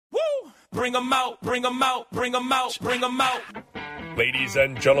bring 'em out, bring 'em out, bring 'em out, bring 'em out. Ladies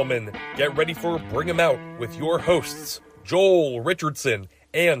and gentlemen, get ready for Bring 'em Out with your hosts, Joel Richardson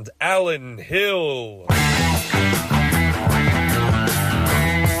and Alan Hill.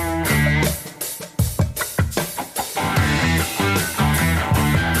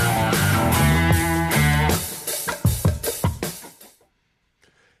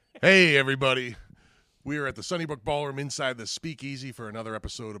 Hey, everybody. We are at the Sunnybrook Ballroom inside the Speakeasy for another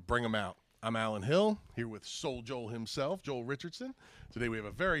episode of Bring 'em Out. I'm Alan Hill, here with SoulJoel himself, Joel Richardson. Today we have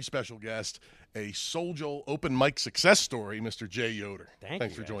a very special guest, a SoulJoel open mic success story, Mr. Jay Yoder.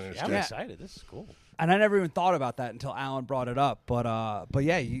 Thanks for joining us, yeah, Jay. I'm excited. This is cool. And I never even thought about that until Alan brought it up. But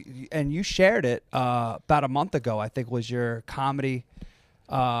yeah, you shared it about a month ago. I think was your comedy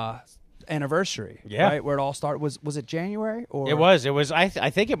anniversary. Yeah, right where it all started. Was it January or it was? I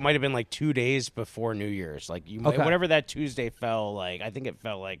think it might have been like 2 days before New Year's. Like whatever that Tuesday fell like. I think it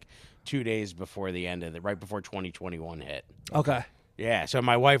felt like 2 days before the end of right before 2021 hit. Okay. Yeah, so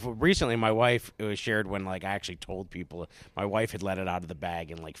my wife it was shared when like I actually told people. My wife had let it out of the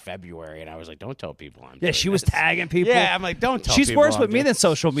bag in like February, and I was like, "Don't tell people I'm." Yeah, she was tagging people. Yeah, I'm like, "Don't tell." She's people worse I'm with me doing-" than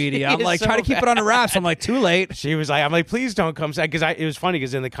social media. I'm She like is so trying to keep it under wraps. I'm like, too late. She was like, "I'm like, please don't come," because it was funny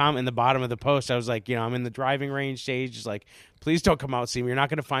because in the bottom of the post, I was like, I'm in the driving range stage, just like, please don't come out and see me. You're not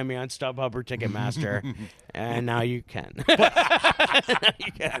going to find me on StubHub or Ticketmaster, and now you can. Now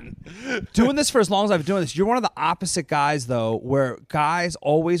you can. Doing this for as long as I've been doing this, you're one of the opposite guys, though, where guys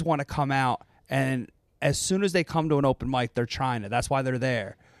always want to come out, and as soon as they come to an open mic, they're trying it. That's why they're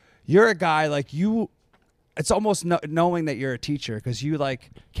there. You're a guy like you. It's almost knowing that you're a teacher because you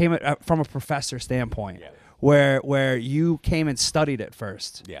like came from a professor standpoint, where you came and studied it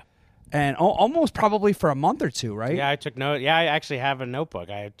first. Yeah. And almost probably for a month or two, right? Yeah, I took notes. Yeah, I actually have a notebook.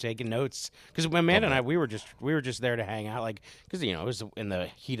 I had taken notes because Amanda and I we were just there to hang out, like because it was in the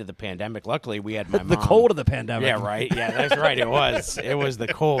heat of the pandemic. Luckily, we had my the mom. cold of the pandemic. Yeah, right. Yeah, that's right. It was the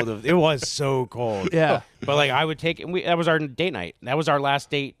cold. It was so cold. Yeah, but like I would take that was our date night. That was our last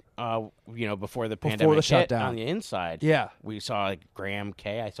date. Before the pandemic hit shutdown. on the inside. Yeah, we saw like Graham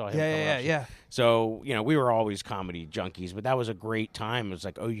K. I saw him. Yeah. So we were always comedy junkies, but that was a great time. It was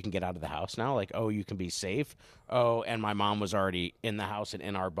like, oh, you can get out of the house now. Like, oh, you can be safe. Oh, and my mom was already in the house and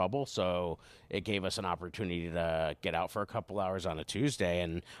in our bubble, so it gave us an opportunity to get out for a couple hours on a Tuesday.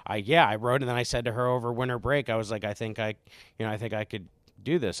 And I wrote, and then I said to her over winter break, I was like, I think I could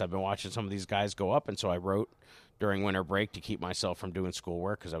do this. I've been watching some of these guys go up, and so I wrote during winter break to keep myself from doing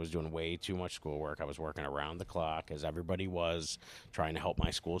schoolwork because I was doing way too much schoolwork. I was working around the clock as everybody was trying to help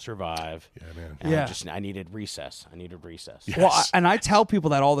my school survive. Yeah, man. And I needed recess. Yes. Well, and I tell people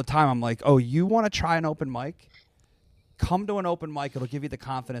that all the time. I'm like, oh, you want to try an open mic? Come to an open mic. It'll give you the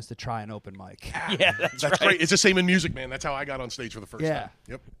confidence to try an open mic. Yeah, that's right. great. It's the same in music, man. That's how I got on stage for the first time.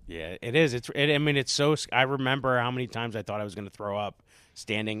 Yep. Yeah, it is. It's so. I remember how many times I thought I was going to throw up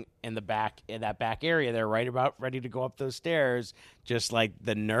standing in that back area there, right about ready to go up those stairs, just like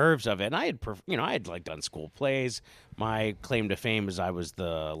the nerves of it. And I had like done school plays. My claim to fame is I was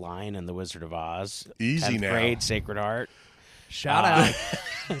the Lion in the Wizard of Oz. Easy 10th now. grade, Sacred Art. Shout out.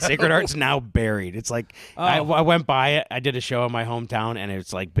 Sacred Art's now buried. It's like I went by it. I did a show in my hometown, and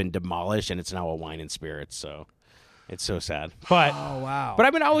it's like been demolished, and it's now a wine and spirits. So it's so sad. But Oh wow. but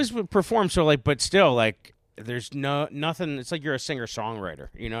I mean, I always would perform. So like, but still, like, there's nothing. It's like you're a singer songwriter.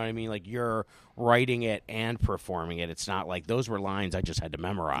 You know what I mean? Like you're writing it and performing it. It's not like those were lines I just had to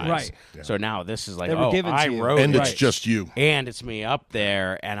memorize. Right. Yeah. So now this is like, They were given to I you. wrote And it. it's just you. And it's me up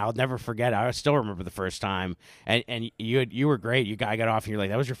there, and I'll never forget. I still remember the first time, and you were great. I got off, and you're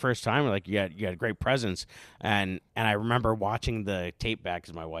like, that was your first time. Like you had a great presence, and I remember watching the tape back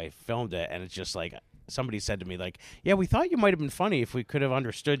because my wife filmed it, and it's just like somebody said to me like, yeah, we thought you might have been funny if we could have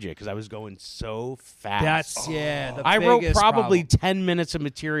understood you because I was going so fast. I wrote probably 10 minutes of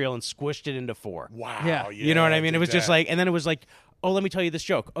material and squished it into 4. Wow. Yeah. You know what I mean? It was just that. like, and then it was like, oh, let me tell you this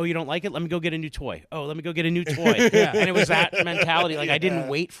joke. Oh, you don't like it? Let me go get a new toy. Oh, let me go get a new toy. And it was that mentality. Like I didn't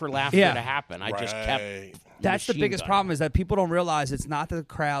wait for laughter to happen. I just kept. That's the machine biggest gun. problem is that people don't realize it's not that the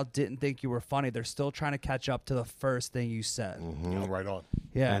crowd didn't think you were funny. They're still trying to catch up to the first thing you said. Mm-hmm. Right on.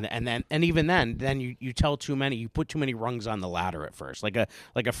 Yeah. And even then you tell too many. You put too many rungs on the ladder at first, like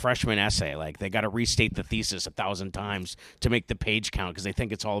a freshman essay. Like they got to restate the thesis 1,000 times to make the page count because they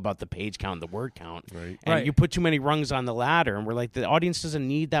think it's all about the page count, the word count. Right. And you put too many rungs on the ladder, and we're like, the audience doesn't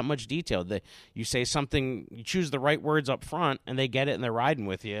need that much detail. You say something, you choose the right words up front, and they get it, and they're riding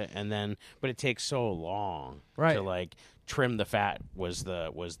with you. But it takes so long to like trim the fat was the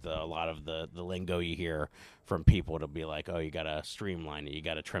a lot of the lingo you hear from people to be like, oh, you got to streamline it, you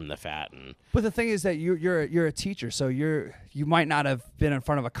got to trim the fat. And But the thing is that you're a teacher, so you might not have been in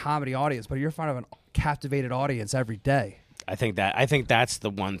front of a comedy audience, but you're in front of a captivated audience every day. I think that's the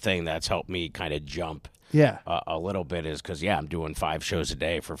one thing that's helped me kind of jump. Yeah. A little bit is because, I'm doing 5 shows a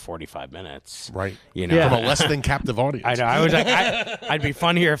day for 45 minutes. Right. You know, From a less than captive audience. I know. I was like, I'd be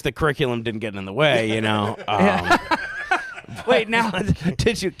fun here if the curriculum didn't get in the way, you know. Wait, now,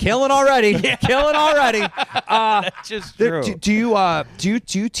 did you kill it already? Kill it already. That's just true. Do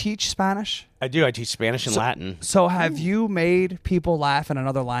you teach Spanish? I do. I teach Spanish and Latin. So have you made people laugh in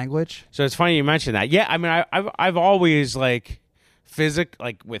another language? So it's funny you mentioned that. Yeah, I mean, I've always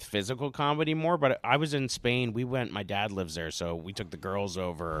with physical comedy more, but I was in Spain. My dad lives there, so we took the girls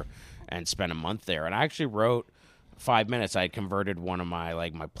over and spent a month there. And I actually wrote 5 minutes. I had converted one of my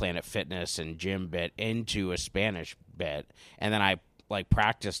my Planet Fitness and gym bit into a Spanish bit, and then I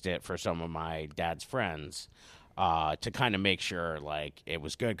practiced it for some of my dad's friends to kind of make sure it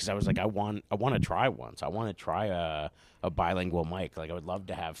was good, because I was like, I want to try once. I want to try a bilingual mic. I would love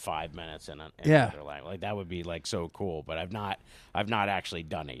to have 5 minutes in another language. That would be so cool. But I've not actually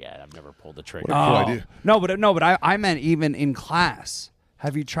done it yet. I've never pulled the trigger. What a cool idea. No, but I meant even in class.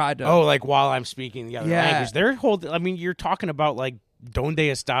 Have you tried to? Oh, while I'm speaking the other language, they're I mean, you're talking about donde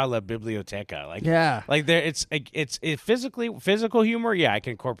está la biblioteca? It's physical humor. Yeah, I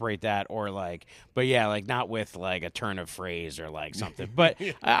can incorporate that, or but yeah, not with a turn of phrase or something. But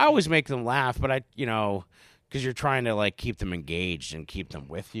I always make them laugh. But because you're trying to keep them engaged and keep them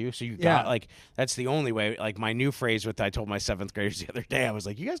with you. So you got that's the only way. My new phrase I told my 7th graders the other day, I was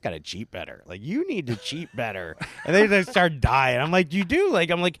like, you guys got to cheat better. You need to cheat better. And they start dying. I'm like, you do?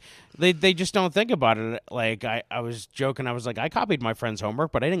 I'm like, they just don't think about it. I was joking. I was like, I copied my friend's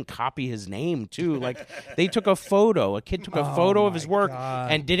homework, but I didn't copy his name too. They took a photo. A kid took a photo of his work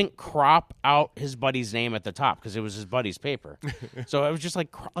and didn't crop out his buddy's name at the top because it was his buddy's paper. So I was just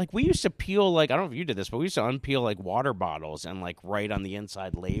we used to peel I don't know if you did this, but we used to unpeel water bottles and write on the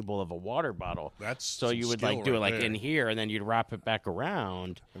inside label of a water bottle. That's so you would do it there. in here, and then you'd wrap it back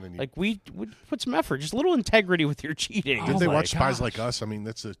around. And then we would put some effort, just a little integrity with your cheating. Did they watch Spies Like Us? I mean,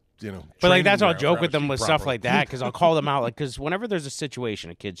 that's a But that's I'll joke with them with stuff like that, because I'll call them out because whenever there's a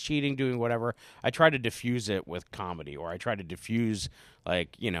situation, a kid's cheating, doing whatever, I try to diffuse it with comedy, or I try to diffuse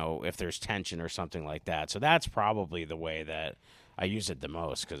if there's tension or something like that. So that's probably the way that I use it the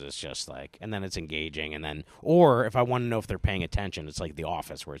most, because it's just and then it's engaging, and then, or if I want to know if they're paying attention, it's like The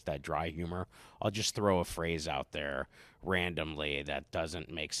Office, where it's that dry humor. I'll just throw a phrase out there randomly that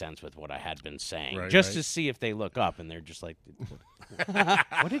doesn't make sense with what I had been saying, to see if they look up, and they're just like,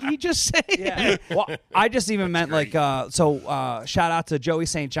 what did he just say? Yeah. Well, I just even meant shout out to Joey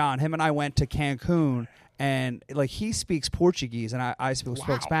St. John. Him and I went to Cancun. And he speaks Portuguese, and I spoke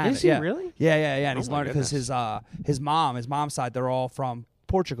Spanish. Is he really? Yeah. And he's learned because his mom's side, they're all from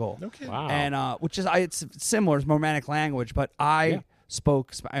Portugal. Okay. Wow. And which is it's similar, it's Romanic language, but I speak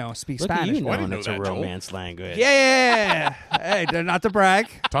Look Spanish. At you I didn't know it's a that, Joel. romance language. Yeah. Hey, not to brag.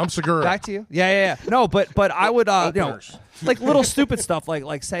 Tom Segura. Back to you. Yeah. No, but I would little stupid stuff say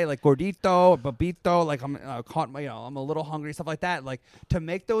gordito, babito, I'm a little hungry, stuff like that. To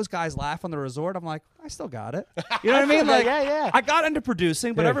make those guys laugh on the resort, I'm like, I still got it. You know what I mean? Yeah. I got into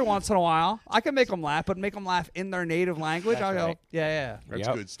producing, but every once in a while I can make them laugh, but make them laugh in their native language. I'll go, yeah. That's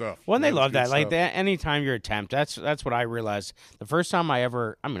good stuff. Well, and they That's love good that. stuff. That anytime you attempt, that's what I realized. The first time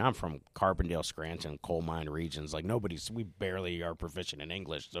I'm from Carbondale, Scranton, coal mine regions. We barely are proficient in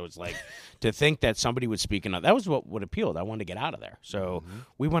English. So it's to think that somebody would speak another. That was what appealed. I wanted to get out of there. So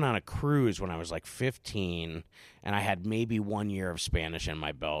we went on a cruise when I was 15, and I had maybe 1 year of Spanish in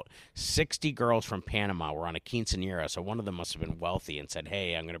my belt. 60 girls from Panama were on a quinceañera, so one of them must have been wealthy and said,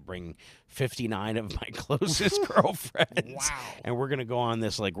 hey, I'm going to bring 59 of my closest girlfriends. Wow. And we're going to go on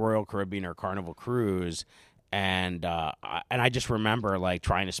this Royal Caribbean or Carnival cruise. And I just remember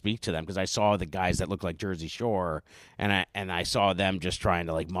trying to speak to them, because I saw the guys that looked like Jersey Shore, and I saw them just trying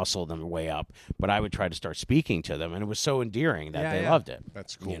to muscle them way up. But I would try to start speaking to them, and it was so endearing that they loved it.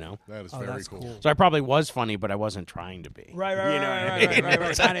 That's cool. That is very cool. So I probably was funny, but I wasn't trying to be. Right.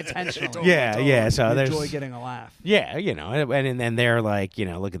 It's not intentional. Yeah. So there's enjoy getting a laugh. Yeah, and they're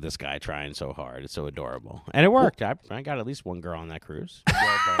look at this guy trying so hard. It's so adorable, and it worked. I got at least one girl on that cruise.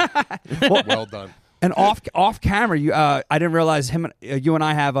 Well done. And off camera, I didn't realize you and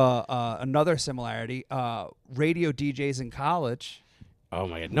I have another similarity. Radio DJs in college. Oh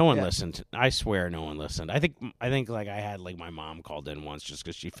my God, no one listened. I swear, no one listened. I think like I had like my mom called in once just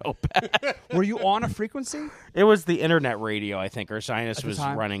because she felt bad. Were you on a frequency? It was the internet radio, I think. Ursinus was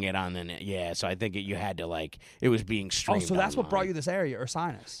time? running it on the net. Yeah, so I think you had to like it was being streamed. Oh, so that's what online. brought you this area,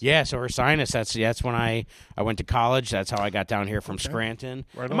 Ursinus. Yeah, so Ursinus. That's when I went to college. That's how I got down here from Scranton.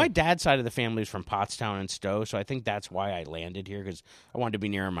 Right And my dad's side of the family is from Pottstown and Stowe, so I think that's why I landed here because I wanted to be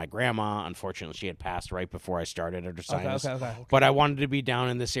near my grandma. Unfortunately, she had passed right before I started at Ursinus. Okay. But I wanted to be down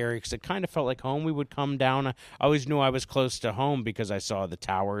in this area because it kind of felt like home. We would come down. I always knew I was close to home because I saw the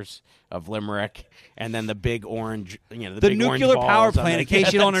towers of Limerick and then the big orange, the big nuclear orange power balls on plant. the- In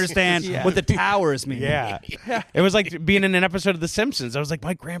case you don't understand what the towers mean. Yeah. It was like being in an episode of The Simpsons. I was like,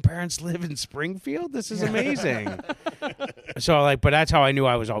 my grandparents live in Springfield? This is amazing. So, but that's how I knew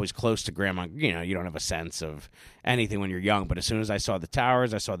I was always close to grandma. You don't have a sense of anything when you're young. But as soon as I saw the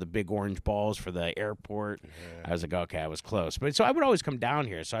towers, I saw the big orange balls for the airport. I was like, okay, I was close. But so I would always come down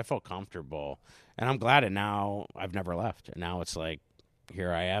here. So I felt comfortable. And I'm glad. And now I've never left. And now it's like,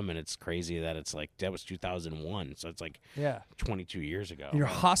 here I am. And it's crazy that it's like, that was 2001. So it's like 22 years ago. You're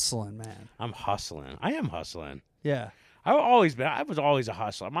hustling, man. I'm hustling. I am hustling. Yeah. I was always a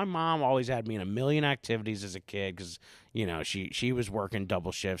hustler. My mom always had me in a million activities as a kid because, she was working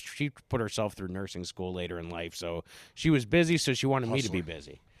double shifts. She put herself through nursing school later in life, so she was busy, so she wanted me to be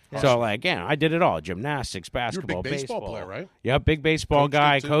busy. So, I did it all. Gymnastics, basketball, You're a big baseball baseball. player, right? Yep, big baseball Coached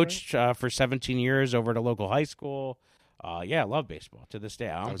guy. it too, Coached for 17 years over at a local high school. I love baseball to this day.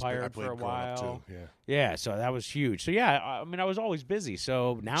 I umpired played for a growing up, while. too, Yeah, so that was huge. So I was always busy.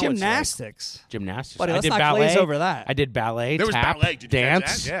 So now Gymnastics. it's like gymnastics. Buddy, I let's did not ballet. glaze over that. I did ballet. There was tap, ballet. Did you catch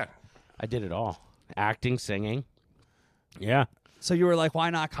dance. that? Yeah. I did it all. Acting, singing. Yeah. So you were like, why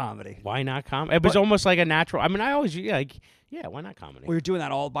not comedy? Why not comedy? It was almost like a natural. I mean, I always why not comedy? Well, you're doing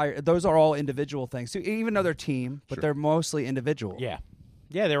that all those are all individual things. So even though they're team, but they're mostly individual. Yeah.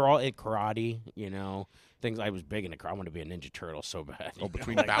 They're all in karate. Things. I was big into karate. I wanted to be a Ninja Turtle so bad.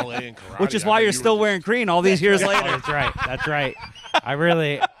 Between ballet and karate. Which is why you're still wearing green all these years later. That's right. I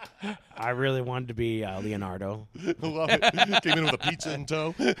really wanted to be Leonardo. Love it. Came in with a pizza in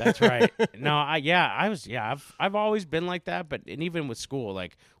tow. That's right. No, I've always been like that, and even with school,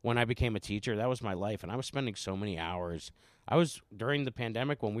 like when I became a teacher, that was my life, and I was spending so many hours. I was during the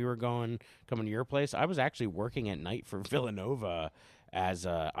pandemic when we were coming to your place, I was actually working at night for Villanova as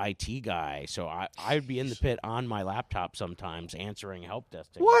a IT guy. So I'd be in the pit on my laptop sometimes answering help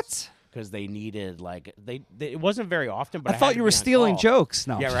desk tickets. What? Because they needed it wasn't very often, but I thought you were stealing jokes.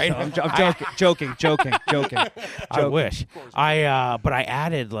 No, Yeah, right? I'm joking. I wish. But I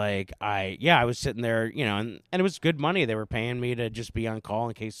added I was sitting there, and it was good money. They were paying me to just be on call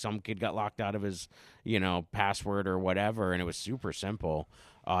in case some kid got locked out of his, password or whatever, and it was super simple.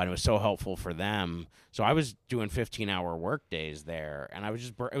 And it was so helpful for them. So I was doing 15-hour work days there, and I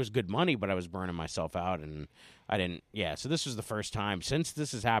was it was good money, but I was burning myself out, and I didn't. Yeah. So this was the first time since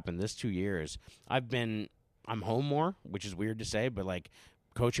this has happened. This 2 years, I'm home more, which is weird to say, but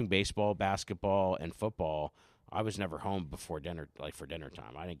coaching baseball, basketball, and football. I was never home before dinner, for dinner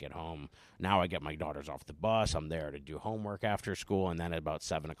time. I didn't get home. Now I get my daughters off the bus. I'm there to do homework after school, and then at about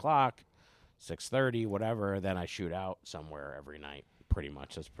 7 o'clock, 6:30, whatever, then I shoot out somewhere every night. Pretty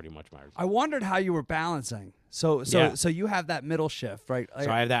much. That's pretty much my routine. I wondered how you were balancing. So you have that middle shift, right? So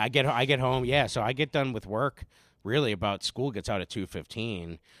I have that. I get home. Yeah. So I get done with work. Really, about school gets out at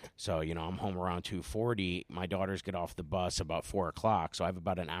 2:15. So I'm home around 2:40. My daughters get off the bus about 4 o'clock. So I have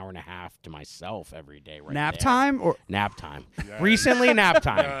about an hour and a half to myself every day. Right nap there. time or nap time? Recently, nap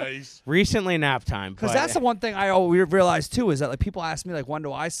time. Nice. Recently, nap time. because that's the one thing I always realized too is that people ask me when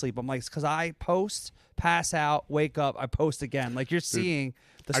do I sleep? I'm like, because I post, pass out, wake up, I post again. Like you're seeing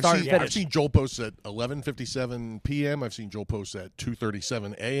the start and I've finish. seen Joel post at 11:57 p.m. I've seen Joel post at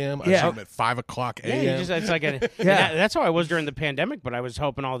 2:37 a.m. I've Yeah. seen him at 5 o'clock a.m. Yeah, it's like that's how I was during the pandemic. But I was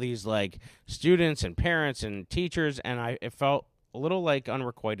helping all these students and parents and teachers, and it felt a little like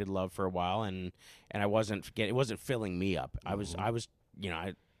unrequited love for a while, and I it wasn't filling me up. I was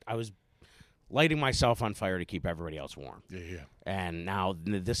lighting myself on fire to keep everybody else warm. Yeah. And now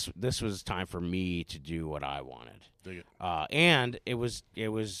this was time for me to do what I wanted. Dig it. And it was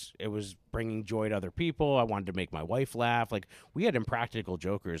bringing joy to other people. I wanted to make my wife laugh. We had Impractical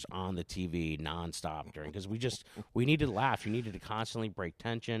Jokers on the TV nonstop because we needed to laugh. You needed to constantly break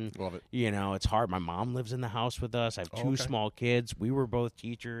tension. Love it. It's hard. My mom lives in the house with us. I have two small kids. We were both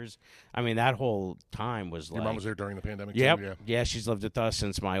teachers. I mean, that whole time was Your mom was there during the pandemic Yep. too? Yeah. Yeah, she's lived with us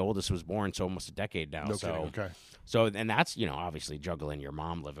since my oldest was born, so almost a decade now. No kidding. Okay. So, and that's, obviously juggling your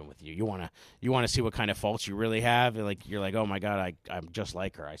mom living with you. You want to see what kind of faults you really have. You're like, oh my God, I'm just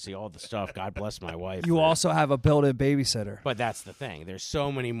like her. I see all the stuff. God bless my wife. You also have a built-in babysitter. But that's the thing. There's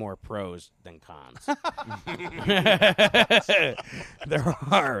so many more pros than cons.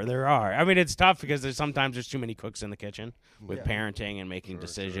 There are. I mean, it's tough because sometimes there's too many cooks in the kitchen with parenting and making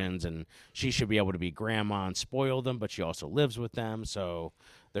decisions. And she should be able to be grandma and spoil them, but she also lives with them. So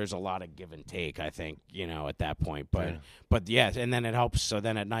there's a lot of give and take, I think, at that point. But yes, and then it helps. So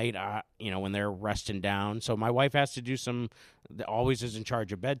then at night, when they're resting down, so my wife has to do always is in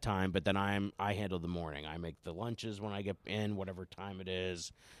charge of bedtime, but then I handle the morning. I make the lunches when I get in, whatever time it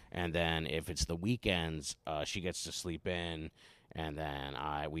is. And then if it's the weekends, she gets to sleep in. And then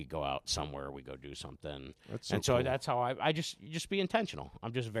we go out somewhere, we go do something. So that's how I just be intentional.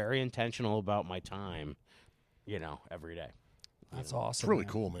 I'm just very intentional about my time, every day. That's awesome. It's really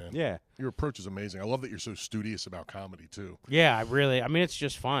cool, man. Yeah. Your approach is amazing. I love that you're so studious about comedy, too. Yeah, it's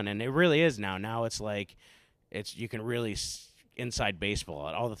just fun. And it really is now. Now it's like, you can really inside baseball.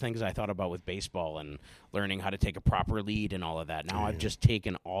 All the things I thought about with baseball and learning how to take a proper lead and all of that. Now I've just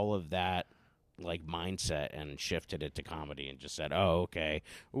taken all of that mindset and shifted it to comedy and just said, oh, okay.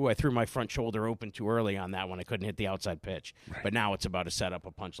 Ooh, I threw my front shoulder open too early on that one. I couldn't hit the outside pitch. Right. But now it's about to set up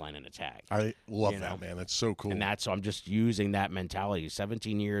a punchline and a tag. I love that, man. That's so cool. And so I'm just using that mentality.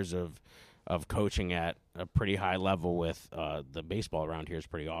 17 years of coaching at a pretty high level with the baseball around here is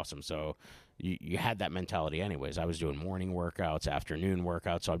pretty awesome. So you had that mentality anyways. I was doing morning workouts, afternoon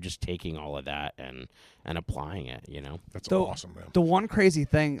workouts, so I'm just taking all of that and applying it, That's awesome, man. The one crazy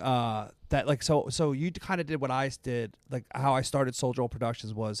thing so you kind of did what I did, like how I started SoulJoel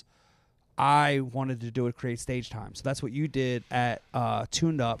Productions was I wanted to do it, create stage time. So that's what you did at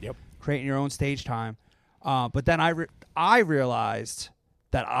Tuned Up, creating your own stage time. But then I realized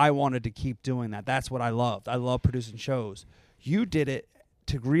that I wanted to keep doing that. That's what I loved. I love producing shows. You did it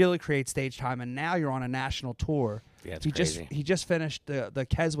to really create stage time, and now you're on a national tour. Yeah, it's crazy. He just finished the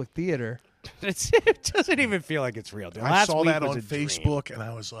Keswick Theater. It doesn't even feel like it's real. I saw that on Facebook, and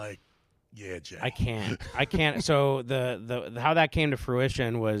I was like, yeah, Jay. I can't. So the how that came to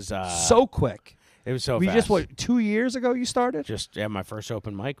fruition was so quick. It was so fast. Just 2 years ago you started? My first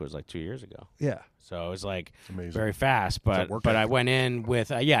open mic was 2 years ago. Yeah. So it was amazing. Very fast, but I went in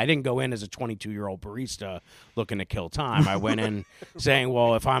with I didn't go in as a 22-year-old barista looking to kill time. I went in saying,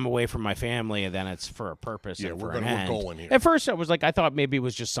 well, if I'm away from my family, then it's for a purpose. Yeah, and we're going here. At first, I thought maybe it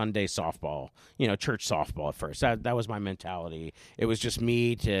was just Sunday softball, church softball. At first, that was my mentality. It was just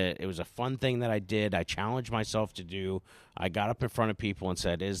me it was a fun thing that I did. I challenged myself to do. I got up in front of people and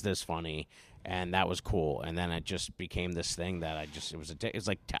said, "Is this funny?" And that was cool. And then it just became this thing that it's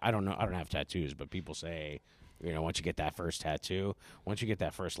like, I don't know. I don't have tattoos, but people say, once you get that first tattoo, once you get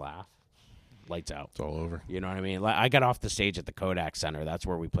that first laugh, lights out. It's all over. You know what I mean? I got off the stage at the Kodak Center. That's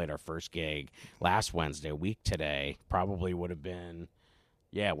where we played our first gig last Wednesday, a week today. Probably would have been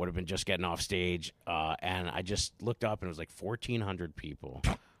just getting off stage. And I just looked up and it was like 1,400 people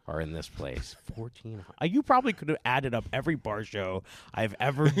are in this place. 1,400. You probably could have added up every bar show I've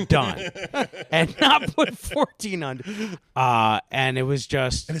ever done and not put 1,400. And it was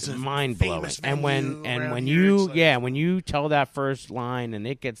just mind blowing. And when you tell that first line and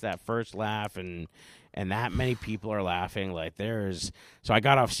it gets that first laugh and that many people are laughing, so I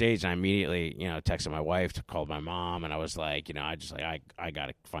got off stage and I immediately, texted my wife, called my mom, and I was like, I got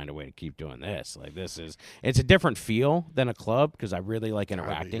to find a way to keep doing this. It's a different feel than a club because I really like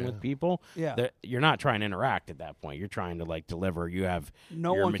interacting with people. Yeah. You're not trying to interact at that point. You're trying to deliver. You have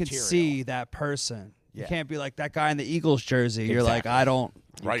no your one material. can see that person. You Yeah. can't be like that guy in the Eagles jersey. You're like, I don't.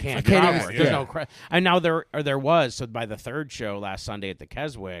 Right. Can't. For the can't hour, even- There's no and now there was, so by the third show last Sunday at the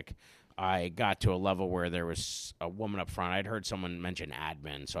Keswick, I got to a level where there was a woman up front. I'd heard someone mention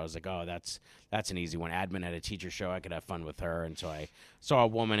admin, so I was like, oh, that's an easy one. Admin at a teacher show, I could have fun with her. And so I saw a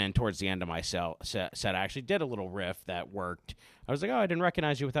woman, and towards the end of my set, I actually did a little riff that worked. I was like, oh, I didn't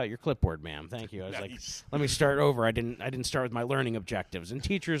recognize you without your clipboard, ma'am. Thank you. I was like, let me start over. I didn't start with my learning objectives. And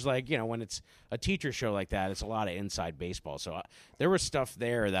teachers, when it's a teacher show like that, it's a lot of inside baseball. So there was stuff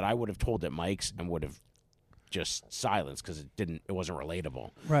there that I would have told at mics and would have just silence because it wasn't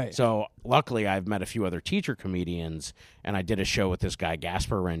relatable. Right. So luckily I've met a few other teacher comedians, and I did a show with this guy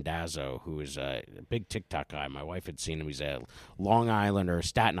Gasper Randazzo, who is a big TikTok guy. My wife had seen him. He's a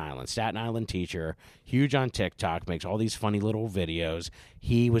Staten Island teacher, huge on TikTok, makes all these funny little videos.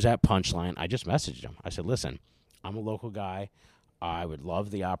 He was at Punchline. I just messaged him. I said, listen, I'm a local guy. I would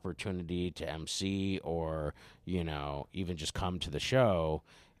love the opportunity to MC or, even just come to the show.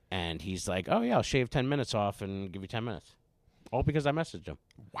 And he's like, oh, yeah, I'll shave 10 minutes off and give you 10 minutes. all because I messaged him.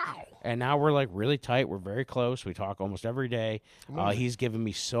 Wow. And now we're like really tight. We're very close. We talk almost every day. He's given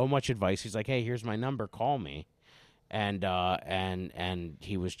me so much advice. He's like, "Hey, here's my number. Call me." And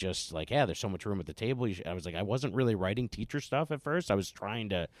he was just like, "Yeah, there's so much room at the table." I was like, I wasn't really writing teacher stuff at first. I was trying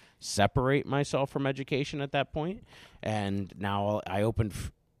to separate myself from education at that point. And now I opened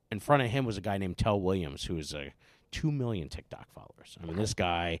in front of him was a guy named Tell Williams, who is 2 million TikTok followers. I mean, this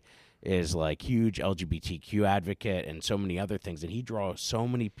guy is like huge LGBTQ advocate and so many other things, and he draws so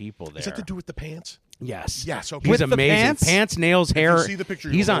many people there. Is that to do with the pants? Yes. Yes. Okay. He's With the amazing. pants? Nails, hair. you see the picture,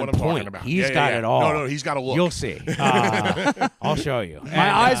 He's you'll know on what I'm talking point. about. He's Yeah, got yeah. it all. No, he's got a look. You'll see. I'll show you.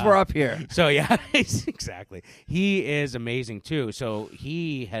 My eyes were up here. So, yeah, exactly. He is amazing, too. So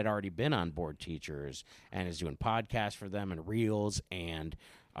he had already been on Board Teachers and is doing podcasts for them and reels. And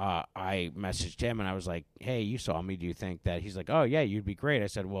I messaged him, and I was like, "Hey, you saw me. Do you think that?" He's like, "Oh, yeah, you'd be great." I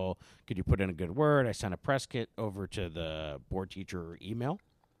said, "Well, could you put in a good word?" I sent a press kit over to the Board Teacher email.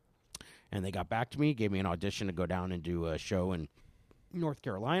 And they got back to me, gave me an audition to go down and do a show in North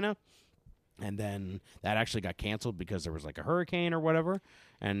Carolina. And then that actually got canceled because there was like a hurricane or whatever.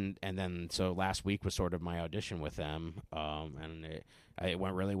 And then so last week was sort of my audition with them. And it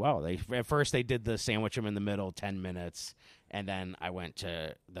went really well. At first they did the sandwich them in the middle, 10 minutes. And then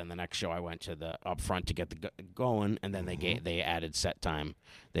the next show I went to the up front to get the going. And then they added set time.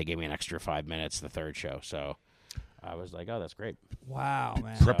 They gave me an extra 5 minutes the third show. So I was like, oh, that's great. Wow,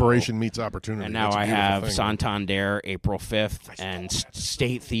 man. Preparation meets opportunity. And now That's a I beautiful have thing. Santander April 5th and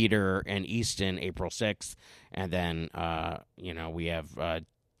State Theater and Easton April 6th. And then, we have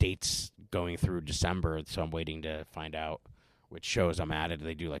dates going through December, so I'm waiting to find out which shows I'm at.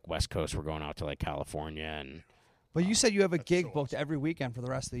 They do like West Coast. We're going out to like California and But you said you have a gig booked every weekend for the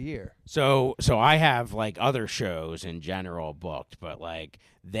rest of the year. So I have like other shows in general booked, but like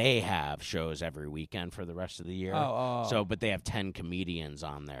they have shows every weekend for the rest of the year. But they have 10 comedians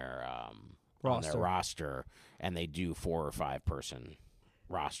on their roster, and they do 4 or 5 person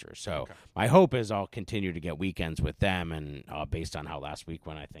rosters. So my hope is I'll continue to get weekends with them, and based on how last week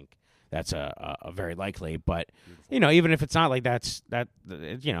went, I think that's a very likely. But even if it's not like it's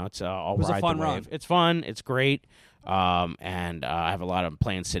all was a ride fun the wave. run. It's fun. It's great. And I have a lot of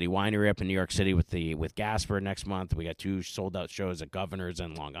playing City Winery up in New York City with Gasper next month. We got 2 sold out shows at Governor's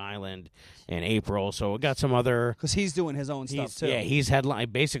in Long Island in April. So we got some other Because he's doing his own stuff, too. Yeah, he's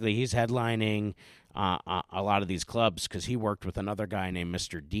headlining a lot of these clubs because he worked with another guy named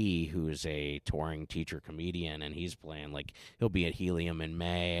Mr. D, who is a touring teacher comedian, and he's playing he'll be at Helium in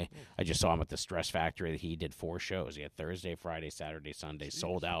May. I just saw him at the Stress Factory. He did 4 shows. He had Thursday, Friday, Saturday, Sunday.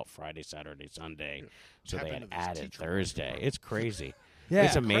 Sold out Friday, Saturday, Sunday. So they had added Thursday. It's crazy. Yeah.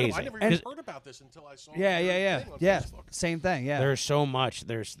 It's amazing. I never even heard about this until I saw Yeah. thing on Yeah. Facebook. Same thing, yeah. There's so much.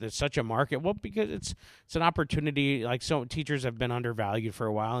 There's such a market. Well, because it's an opportunity. Like, so teachers have been undervalued for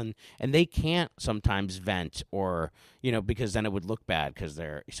a while, and they can't sometimes vent or because then it would look bad because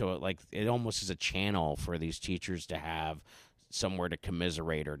it almost is a channel for these teachers to have somewhere to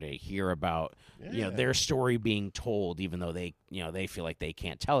commiserate or to hear about their story being told, even though they feel like they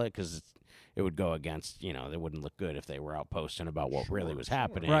can't tell it because it would go against, they wouldn't look good if they were out posting about what really was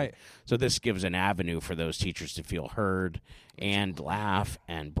happening. Right. So this gives an avenue for those teachers to feel heard and laugh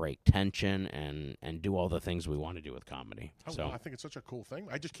and break tension and do all the things we want to do with comedy. I think it's such a cool thing.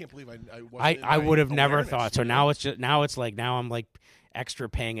 I just can't believe I would have never awareness, thought. So now now I'm like extra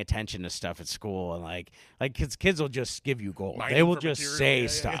paying attention to stuff at school, and like kids will just give you gold. Mining They will for just material. say Yeah.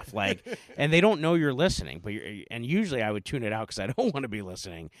 stuff and they don't know you're listening. But and usually I would tune it out because I don't want to be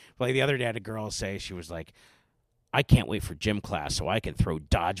listening. But like the other day, I had a girl say, she was like, "I can't wait for gym class so I can throw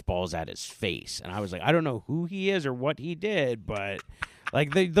dodgeballs at his face." And I was like, I don't know who he is or what he did, but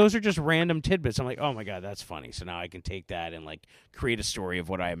those are just random tidbits. I'm like, oh my God, that's funny. So now I can take that and create a story of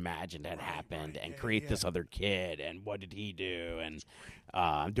what I imagined had happened and create this other kid and what did he do. And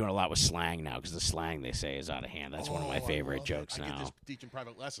I'm doing a lot with slang now because the slang they say is out of hand. That's one of my favorite jokes I now. get this teaching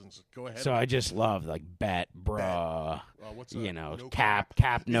private lessons. Go ahead. So I just love bet, bruh, what's no cap?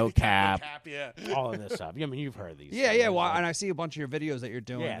 cap, no cap, Yeah. all of this stuff. I mean, you've heard these. Yeah, things. yeah. Well, and I see a bunch of your videos that you're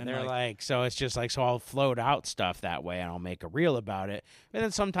doing. Yeah, and they're so it's just so I'll float out stuff that way and I'll make a reel about it. And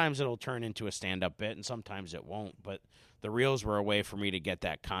then sometimes it'll turn into a stand-up bit and sometimes it won't. But the reels were a way for me to get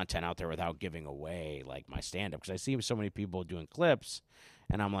that content out there without giving away my stand-up. Because I see so many people doing clips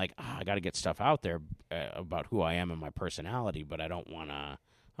and I'm like, I got to get stuff out there about who I am and my personality, but I don't want to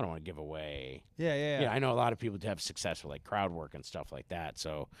give away. Yeah. I know a lot of people have success with crowd work and stuff like that.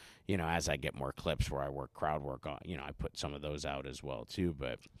 So, as I get more clips where I work crowd work on, I put some of those out as well too.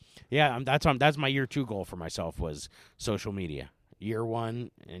 But yeah, that's my year 2 goal for myself was social media. year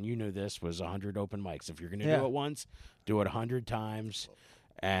one, and you knew this, was 100 open mics. If you're going to Yeah. do it once, do it 100 times.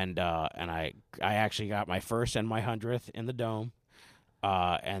 And I actually got my first and my 100th in the Dome.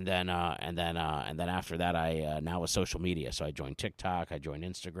 And then after that, I now with social media. So I joined TikTok, I joined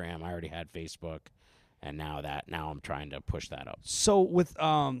Instagram. I already had Facebook, and now I'm trying to push that up. So with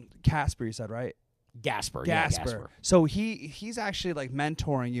Casper, you said, right? Gasper. So he's actually like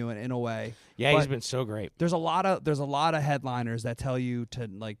mentoring you in a way. Yeah, But he's been so great. There's a lot of headliners that tell you to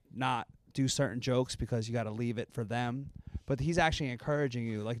like not do certain jokes because you got to leave it for them. But he's actually encouraging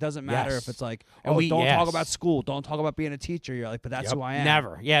you. Like, doesn't matter Yes. if it's like, And don't yes. talk about school, don't talk about being a teacher. You're like, but that's who I am.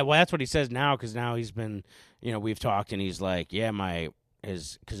 Never. Yeah, well, that's what he says now, because now he's been, we've talked, and he's like, yeah,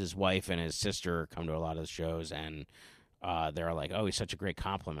 because his wife and his sister come to a lot of the shows, and they're like, oh, he's such a great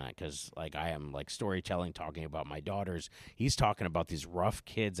compliment, because like I am like storytelling, talking about my daughters. He's talking about these rough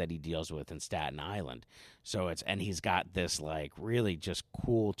kids that he deals with in Staten Island. So and he's got this like really just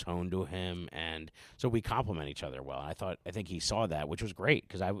cool tone to him, and so we complement each other well. I think he saw that, which was great,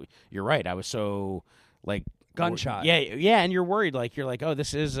 because you're right, I was so like Gunshot. Yeah, and you're worried, like you're like, oh,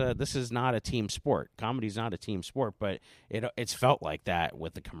 this is not a team sport. Comedy's not a team sport, but it's felt like that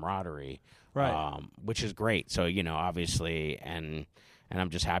with the camaraderie. Right. Which is great. So, obviously, and I'm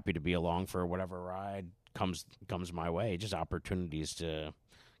just happy to be along for whatever ride comes my way. Just opportunities to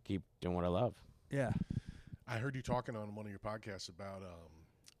keep doing what I love. Yeah. I heard you talking on one of your podcasts about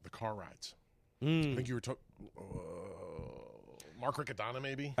the car rides. Mm. I think you were talking Mark Riccadonna,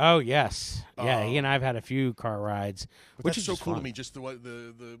 maybe. Oh yes, yeah. He and I've had a few car rides, which that's is so just cool fun. to me. Just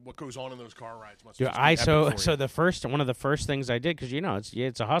the what goes on in those car rides must. Dude, just be epic for you. so one of the first things I did, because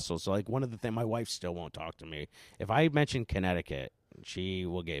it's a hustle. So like one of the things, my wife still won't talk to me if I mention Connecticut. She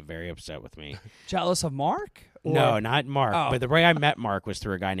will get very upset with me. Jealous of Mark? Or- No, not Mark. Oh. But the way I met Mark was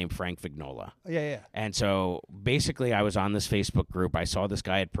through a guy named Frank Vignola. Yeah. And so basically I was on this Facebook group. I saw this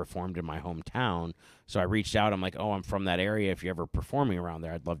guy had performed in my hometown. So I reached out. I'm like, oh, I'm from that area. If you're ever performing around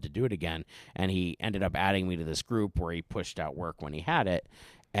there, I'd love to do it again. And he ended up adding me to this group where he pushed out work when he had it.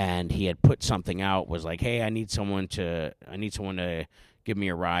 And he had put something out, was like, hey, I need someone to give me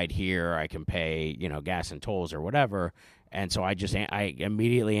a ride here. I can pay, gas and tolls or whatever. And so I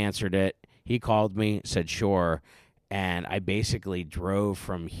immediately answered it. He called me, said sure, and I basically drove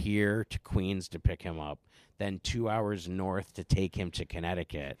from here to Queens to pick him up, then 2 hours north to take him to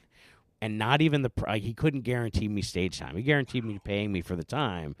Connecticut. And not even he couldn't guarantee me stage time. He guaranteed me paying me for the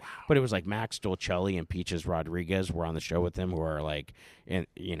time, but it was like Max Dolcelli and Peaches Rodriguez were on the show with him, who are like, and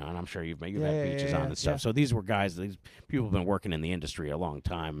I'm sure you've had Peaches on and stuff. Yeah. So these were guys, these people have been working in the industry a long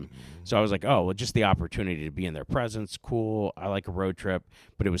time. So I was like, oh, well, just the opportunity to be in their presence, cool. I like a road trip,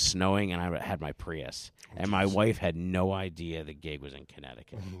 but it was snowing, and I had my Prius, and my wife had no idea the gig was in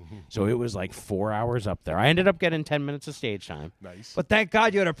Connecticut. So it was like 4 hours up there. I ended up getting 10 minutes of stage time. Nice. But thank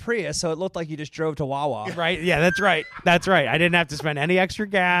God you had a Prius, so it looked like you just drove to Wawa. Right? Yeah, that's right. That's right. I didn't have to spend any extra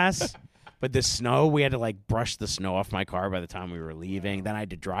gas. But the snow, we had to like brush the snow off my car by the time we were leaving. Then I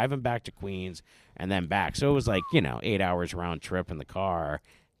had to drive him back to Queens and then back. So it was like, 8 hours round trip in the car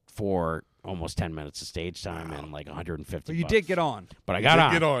for almost 10 minutes of stage time and like 150 But you bucks. did get on. But I got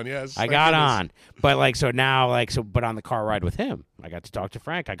on. Get on, yes. I Thank got goodness. on. But but on the car ride with him, I got to talk to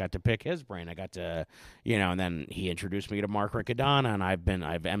Frank. I got to pick his brain. I got to, and then he introduced me to Mark Riccadonna, and I've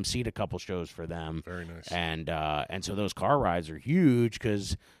emceed a couple shows for them. Very nice. And so those car rides are huge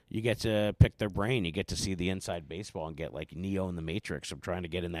because you get to pick their brain. You get to see the inside baseball and get like Neo in the Matrix. I'm trying to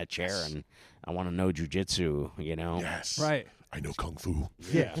get in that chair and I want to know jujitsu, Yes. Right. I know kung fu.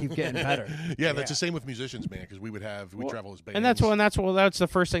 Yeah. Keep getting better. Yeah, that's the same with musicians, man. Because we travel as bands. And that's the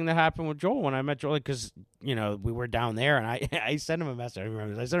first thing that happened with Joel when I met Joel, because we were down there, and I sent him a message. I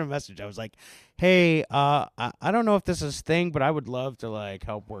remember I sent him a message. I was like, "Hey, I don't know if this is a thing, but I would love to like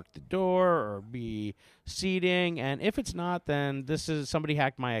help work the door or be seating, and if it's not, then this is somebody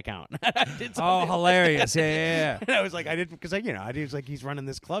hacked my account." Oh, hilarious. Yeah. And I was like, I didn't, because I was like, he's running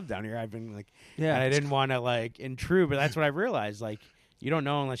this club down here. I've been like, Yeah. and I didn't want to like intrude, but that's what I realized. Like, you don't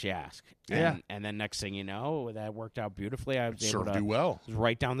know unless you ask. Yeah. And then next thing you know, that worked out beautifully. I was able Served to. you well. It was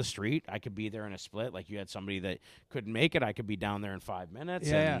right down the street. I could be there in a split. Like you had somebody that couldn't make it. I could be down there in 5 minutes.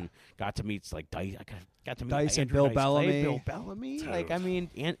 Yeah. And got to meet like Dice. I got to meet Dice and Andrew Bill Dice Clay, Bellamy. Bill Bellamy. Like I mean,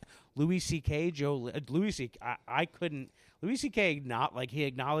 and Louis C.K. Louis C. I couldn't. Louis C.K. He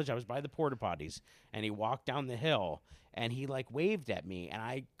acknowledged I was by the porta potties, and he walked down the hill. And he like waved at me, and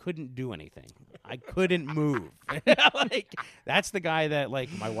I couldn't do anything. I couldn't move. Like that's the guy that like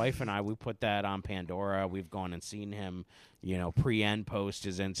my wife and I, we put that on Pandora. We've gone and seen him, pre and post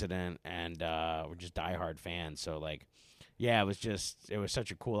his incident, and we're just diehard fans. So like, yeah, it was such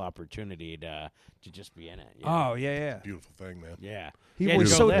a cool opportunity to just be in it. Oh yeah. Beautiful thing, man. Yeah. He Yeah,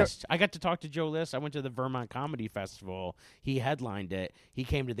 was Joe so List. I got to talk to Joe List. I went to the Vermont Comedy Festival. He headlined it. He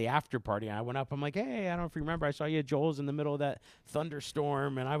came to the after party, and I went up. I'm like, hey, I don't know if you remember. I saw you at Joel's in the middle of that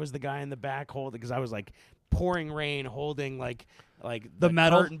thunderstorm, and I was the guy in the back holding, because I was like pouring rain holding like the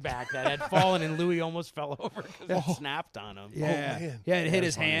metal curtain back that had fallen, and Louis almost fell over because it snapped on him. Yeah, man. yeah, it hit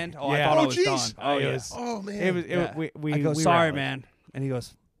his hand. Oh, Yeah. I thought I Oh, was jeez. done. Oh, yeah. Oh man. It was. Yeah. We I go, we sorry, rallied. man, and he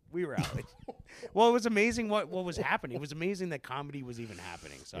goes, We rallied. Well, it was amazing what was happening. It was amazing that comedy was even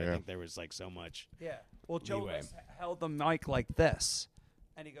happening. So I Yeah. think there was like so much. yeah. Well, Joe Anyway. List held the mic like this,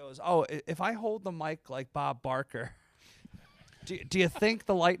 and he goes, oh, if I hold the mic like Bob Barker, do you think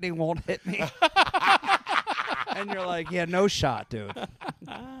the lightning won't hit me? And you're like, yeah, no shot, dude.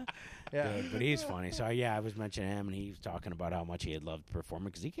 Yeah. Good, but he's funny. So yeah, I was mentioning him, and he was talking about how much he had loved performing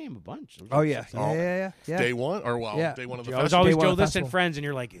because he came a bunch. Oh yeah. Yeah. Day one or Yeah. day one of the I was festival. always Day one Joe of List festival. and friends, and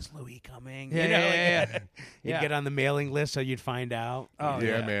you're like, is Louis coming? Yeah, You know, yeah. You'd Yeah. get on the mailing list so you'd find out. Oh,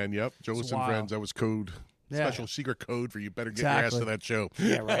 yeah, man. Yep. Joe It's and wild. friends. That was code. Yeah. Special secret code for you. Better get your ass Exactly. to that show.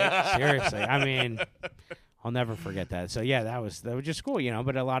 Yeah, right. Seriously, I mean, I'll never forget that. So yeah, that was just cool,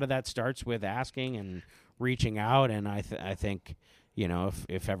 But a lot of that starts with asking and reaching out, and I think,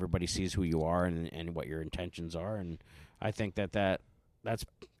 if everybody sees who you are and what your intentions are, and I think that's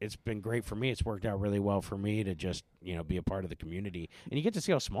it's been great for me. It's worked out really well for me to just be a part of the community, and you get to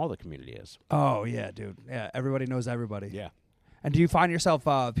see how small the community is. Oh yeah, dude. Yeah, everybody knows everybody. Yeah. And do you find yourself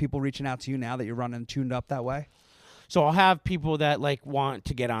people reaching out to you now that you're running tuned up that way? So I'll have people that want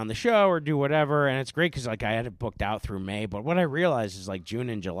to get on the show or do whatever, and it's great because I had it booked out through May. But what I realized is June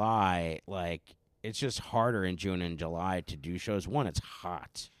and July, it's just harder in June and July to do shows. One, it's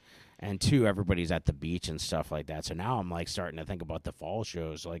hot, and two, everybody's at the beach and stuff like that. So now I'm starting to think about the fall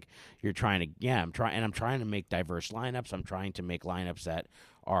shows. You're trying to, I'm trying to make diverse lineups. I'm trying to make lineups that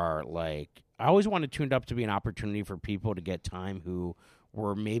are I always wanted Tuned Up to be an opportunity for people to get time who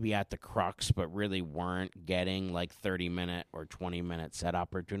were maybe at the crux but really weren't getting 30-minute or 20-minute set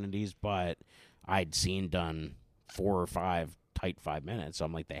opportunities, but I'd seen done 4 or 5 tight 5 minutes. So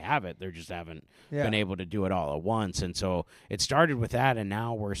I'm they have it. They just haven't been able to do it all at once. And so it started with that, and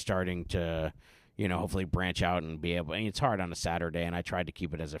now we're starting to, hopefully branch out and be able. And it's hard on a Saturday, and I tried to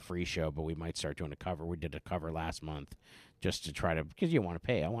keep it as a free show, but we might start doing a cover. We did a cover last month just to try to, because you want to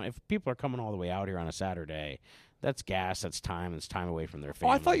pay. If people are coming all the way out here on a Saturday, that's gas, that's time away from their Oh,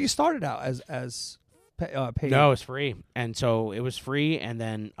 family. I thought you started out as paid. No, it's free. And so it was free, and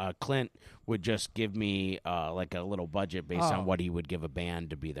then Clint would just give me a little budget based on what he would give a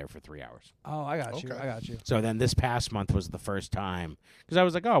band to be there for 3 hours. Oh, I got you. Okay. I got you. So then this past month was the first time, because I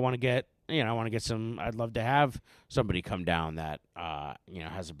was I want to get, some, I'd love to have somebody come down that,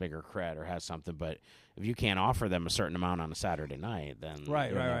 has a bigger cred or has something, but if you can't offer them a certain amount on a Saturday night, then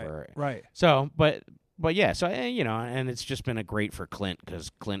Right. So, but yeah, so and it's just been a great for Clint, because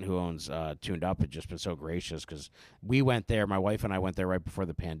Clint, who owns Tuned Up, had just been so gracious, because we went there, my wife and I went there right before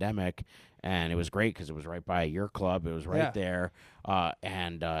the pandemic, and it was great because it was right by your club, it was right there,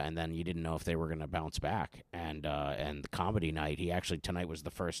 and then you didn't know if they were going to bounce back, and the comedy night, tonight was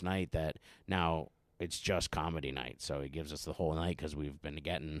the first night that now it's just comedy night, so he gives us the whole night because we've been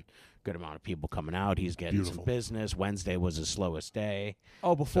getting good amount of people coming out. He's getting some business. Wednesday was his slowest day.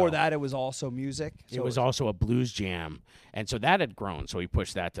 Oh, before that, it was also music. So it was also a blues jam, and so that had grown. So he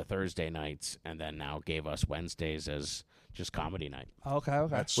pushed that to Thursday nights, and then now gave us Wednesdays as just comedy night. Okay.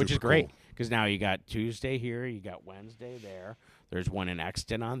 That's Which is super great, cool. because now you got Tuesday here, you got Wednesday there. There's one in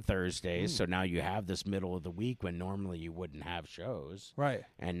Exton on Thursdays, so now you have this middle of the week when normally you wouldn't have shows. Right.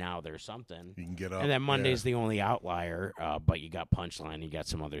 And now there's something. You can get up. And then Monday's the only outlier, but you got Punchline, you got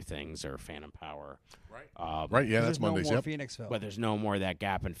some other things, or Phantom Power. Right. Right. Yeah, that's There's no Mondays. more Yep. Phoenixville. But there's no more. That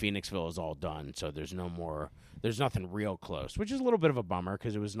gap in Phoenixville is all done, so there's no more. There's nothing real close, which is a little bit of a bummer,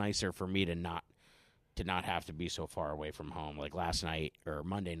 because it was nicer for me to not have to be so far away from home. Like last night or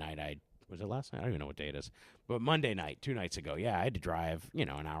Monday night, was it last night? I don't even know what day it is. But Monday night, 2 nights ago, I had to drive, an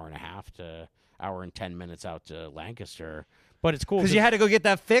hour and a half to hour and 10 minutes out to Lancaster. But it's cool Because you had to go get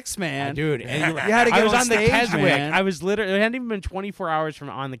that fixed, man. dude. And You had to I get was on the stage, Keswick. man. I was literally. It hadn't even been 24 hours from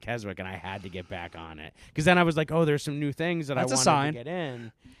on the Keswick, and I had to get back on it, because then I was like, oh, there's some new things that That's a I wanted sign. to get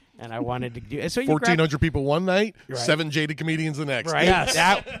in, and I wanted to do. So you 1,400 people one night, Right. 7 jaded comedians the next. right? Yes.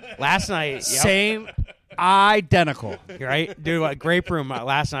 That last night, yep. Same, identical. Right, dude. What, Grape Room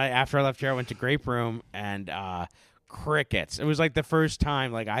last night after I left here, I went to Grape Room, and crickets. It was like the first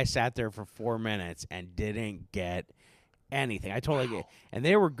time I sat there for 4 minutes and didn't get anything. I told and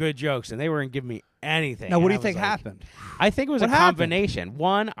they were good jokes, and they weren't giving me anything. Now, what do And you I think was like- happened? I think it was What a happened? combination.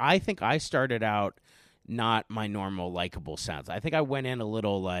 One, I think I started out not my normal likable sounds. I think I went in a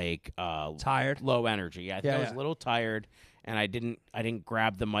little like Tired? low energy. Yeah, I think I was yeah. a little tired, and I didn't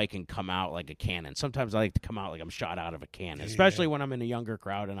grab the mic and come out like a cannon. Sometimes I like to come out like I'm shot out of a cannon, especially when I'm in a younger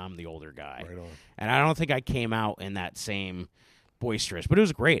crowd and I'm the older guy. Right on. And I don't think I came out in that same boisterous, but it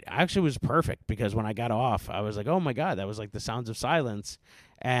was great. Actually, it was perfect because when I got off, I was like, "Oh my god, that was like the sounds of silence,"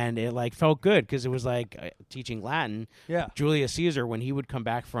 and it like felt good because it was like teaching Latin. Yeah. Julius Caesar, when he would come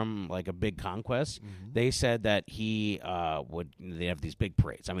back from like a big conquest, they said that he they have these big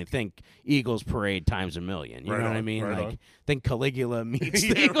parades. I mean, think Eagles Parade times a million. You Right know on, what I mean? right Like on. think Caligula meets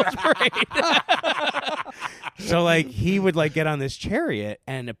the Eagles Parade. So like he would like get on this chariot,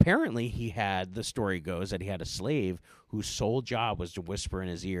 and apparently the story goes that he had a slave whose sole job was to whisper in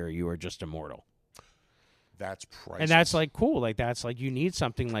his ear, "You are just immortal." That's priceless. And that's like cool. Like that's like you need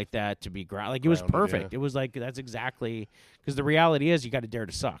something like that to be like it was Grounded, perfect. yeah. It was like that's exactly because the reality is you got to dare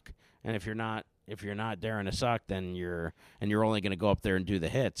to suck. And if you're not daring to suck, then you're only going to go up there and do the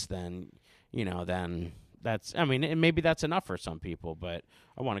hits. Then that's maybe that's enough for some people. But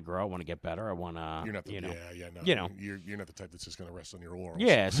I want to grow. I want to get better. I want to. You're not the, no. You're not the type that's just going to rest on your laurels.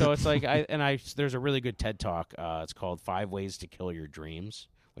 Yeah, so it's like there's a really good TED Talk. It's called 5 Ways to Kill Your Dreams,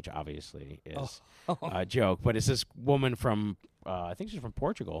 which obviously is a joke, but it's this woman from I think she's from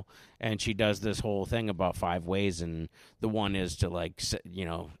Portugal, and she does this whole thing about 5 ways, and the one is to like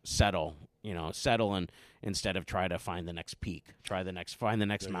settle, and instead of try to find the next peak, find the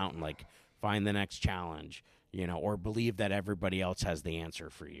next mountain, like find the next challenge. Or believe that everybody else has the answer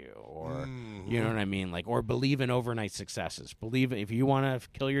for you, or you know what I mean, like, or believe in overnight successes. Believe if you want to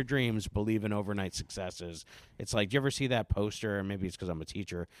kill your dreams, believe in overnight successes. It's like, do you ever see that poster? And maybe it's because I'm a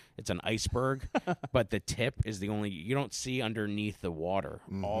teacher. It's an iceberg, but the tip is you don't see underneath the water.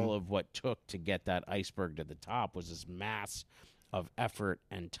 All of what took to get that iceberg to the top was this mass of effort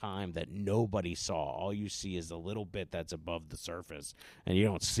and time that nobody saw. All you see is the little bit that's above the surface, and you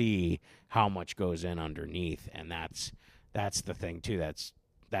don't see how much goes in underneath. And that's the thing too.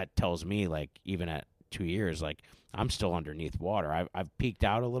 That tells me, like, even at 2 years, like, I'm still underneath water. I've peaked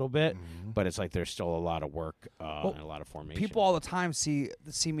out a little bit, but it's like there's still a lot of work and a lot of formation. People all the time see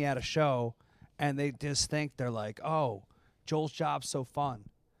me at a show, and they just think they're like, "Oh, Joel's job's so fun."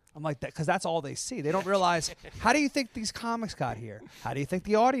 I'm like that because that's all they see. They don't realize, how do you think these comics got here? How do you think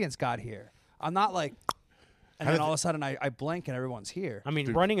the audience got here? I'm not like, and then all of a sudden I blink and everyone's here. I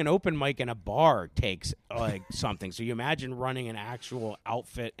mean, running an open mic in a bar takes like something. So you imagine running an actual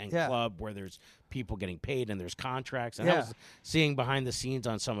outfit and club where there's people getting paid and there's contracts. And I was seeing behind the scenes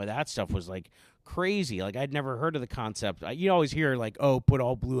on some of that stuff was like crazy. Like I'd never heard of the concept. You always hear like, "Oh, put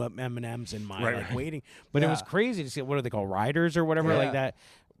all blue up M&Ms in my waiting," but it was crazy to see. What are they called, riders or whatever like that.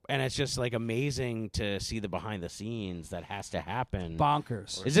 And it's just like amazing to see the behind the scenes that has to happen.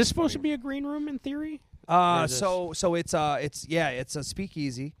 Bonkers. Is this supposed to be a green room in theory? So it's a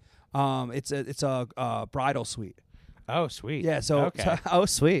speakeasy. It's a bridal suite. Oh, sweet. Yeah. So okay. Oh,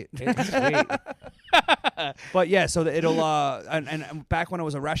 sweet. It's sweet. But yeah, so it'll and back when it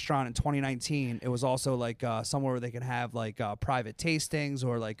was a restaurant in 2019, it was also like somewhere where they can have like private tastings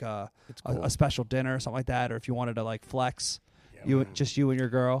or like a special dinner or something like that, or if you wanted to like flex. You and your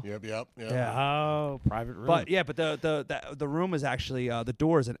girl. Yep. Yeah. Oh, private room. But the room is actually the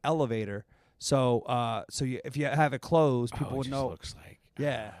door is an elevator. So if you have it closed, people would know. Looks like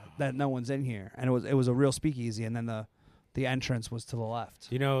that no one's in here, and it was a real speakeasy, and then the entrance was to the left.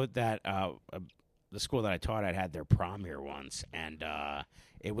 You know that the school that I taught at had their prom here once, and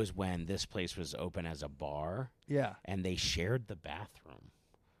it was when this place was open as a bar. Yeah. And they shared the bathroom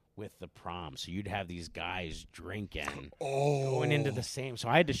with the prom, so you'd have these guys drinking, going into the same. So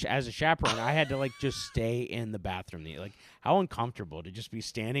I had to, as a chaperone, I had to like just stay in the bathroom. Like, how uncomfortable to just be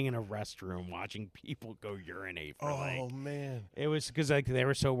standing in a restroom watching people go urinate. Man, it was because like they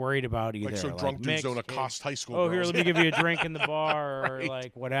were so worried about either like some drunk dudes don't accost high school. Oh, girls. here, let me give you a drink in the bar, or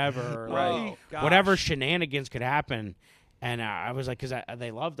like whatever, Right. like, whatever shenanigans could happen. And I was like, because they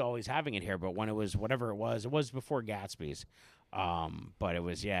loved always having it here, but when it was whatever it was before Gatsby's. But it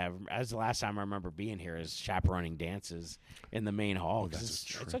was, as the last time I remember being here is chaperoning dances in the main hall.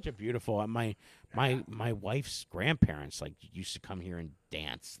 It's such a beautiful, my wife's grandparents like used to come here and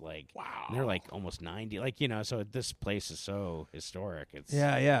dance, like, wow. And they're like almost 90, like, so this place is so historic. It's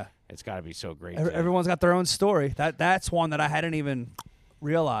it's got to be so great. Everyone's got their own story. That's one that I hadn't even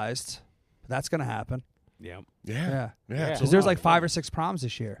realized. That's going to happen. Yep. Yeah. Because there's like 5 or 6 proms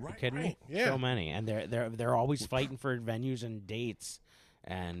this year. Right, kidding me? Yeah. So many, and they're always fighting for venues and dates,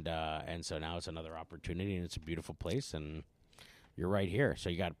 and so now it's another opportunity, and it's a beautiful place, and you're right here.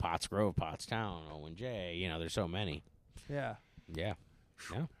 So you got Potts Grove, Pottstown, Owen J. There's so many. Yeah. Yeah.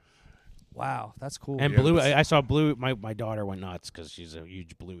 Wow, that's cool. And Yeah, Bluey, I saw Bluey. My daughter went nuts because she's a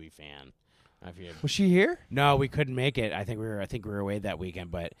huge Bluey fan. Was she here? No, we couldn't make it. I think we were away that weekend,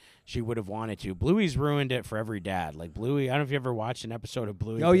 but she would have wanted to. Bluey's ruined it for every dad. Like Bluey, I don't know if you ever watched an episode of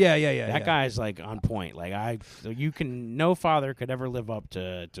Bluey. Oh yeah. That guy's like on point. Like no father could ever live up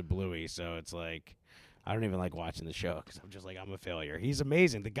to Bluey. So it's like I don't even like watching the show because I'm just like I'm a failure. He's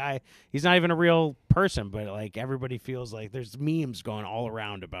amazing. The guy, he's not even a real person, but like everybody feels like there's memes going all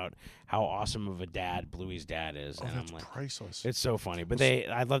around about how awesome of a dad Bluey's dad is, and that's I'm like, priceless. it's so funny. But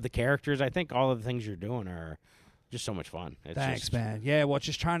I love the characters. I think all of the things you're doing are just so much fun. Thanks, man. Yeah, well,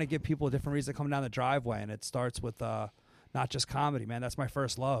 just trying to give people a different reason to come down the driveway, and it starts with not just comedy, man. That's my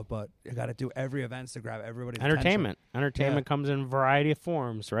first love, but you got to do every event to grab everybody's Entertainment. attention. Entertainment comes in a variety of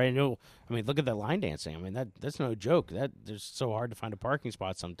forms, right? And look at the line dancing. I mean, that's no joke. There's so hard to find a parking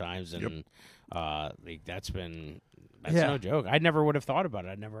spot sometimes, and that's no joke. I never would have thought about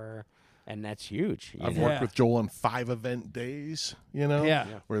it. And that's huge. I've worked with Joel on 5 event days, where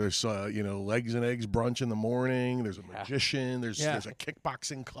there's legs and eggs brunch in the morning. There's a magician. There's a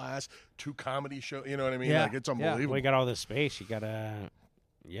kickboxing class, 2 comedy shows. You know what I mean? Yeah. Like it's unbelievable. Well, you got all this space. You gotta.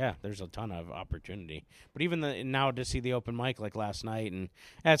 Yeah, there's a ton of opportunity. But even now to see the open mic like last night, and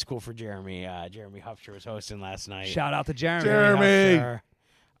that's cool for Jeremy. Jeremy Hupsher was hosting last night. Shout out to Jeremy. Jeremy.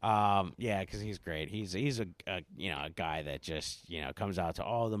 Because he's great. He's a guy that just comes out to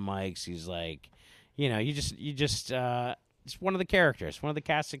all the mics. He's like, just one of the characters, one of the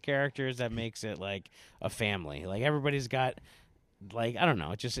cast of characters that makes it like a family. Like everybody's got, like I don't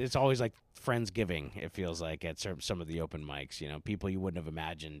know, it's always like Friendsgiving. It feels like at some of the open mics, people you wouldn't have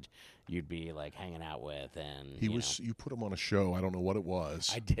imagined you'd be like hanging out with, and you put him on a show. I don't know what it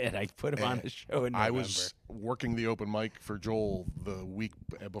was. I did. I put him on a show in November. I was working the open mic for Joel the week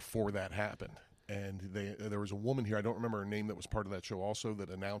before that happened, and there was a woman here. I don't remember her name that was part of that show also that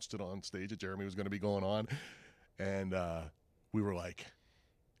announced it on stage that Jeremy was going to be going on, and we were like,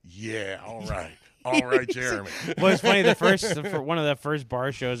 "Yeah, all right." All right, Jeremy. Well, it's funny. One of the first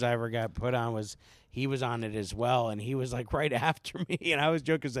bar shows I ever got put on was he was on it as well, and he was like right after me, and I was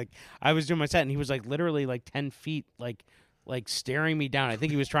joking because like I was doing my set, and he was like literally like 10 feet like staring me down. I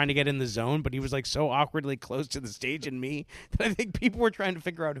think he was trying to get in the zone, but he was like so awkwardly close to the stage and me that I think people were trying to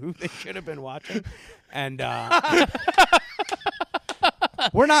figure out who they should have been watching, and.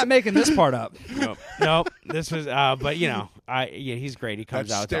 We're not making this part up. Nope. This was, but he's great. He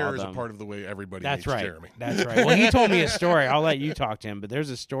comes out to all stare is them. a part of the way everybody That's meets right. Jeremy. That's right. Well, he told me a story. I'll let you talk to him, but there's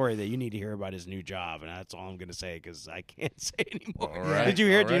a story that you need to hear about his new job, and that's all I'm going to say because I can't say anymore. All right. Did you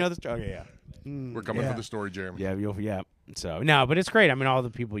hear it? All Do you know right. the story? Okay, yeah. We're coming for the story, Jeremy. Yeah. So no, but it's great. I mean, all the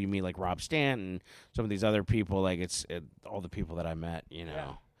people you meet, like Rob Stanton, some of these other people, like all the people that I met.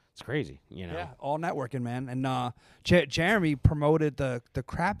 It's crazy. Yeah, all networking, man. And Jeremy promoted the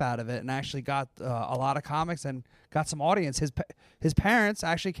crap out of it and actually got a lot of comics and got some audience. His parents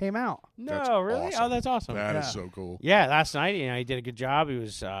actually came out. No, really? Awesome. Oh, that's awesome. That is so cool. Yeah, last night, he did a good job. He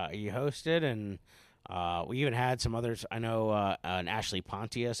hosted, and we even had some others. I know an Ashley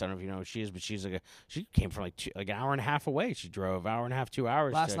Pontius. I don't know if you know who she is, but she came from like an hour and a half away. She drove hour and a half, 2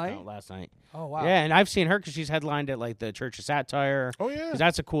 hours last night. Oh wow! Yeah, and I've seen her because she's headlined at like the Church of Satire. Oh yeah, 'cause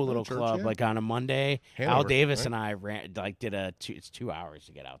that's a cool little church, club. yeah. Like on a Monday, Hanover, Al Davis right? and I did it's 2 hours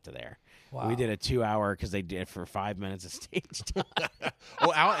to get out to there. Wow. We did a 2 hour because they did for 5 minutes of stage time.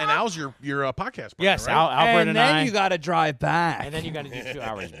 Al's your podcast partner, Yes, right? Albert and I. then you got to drive back. And then you got to do 2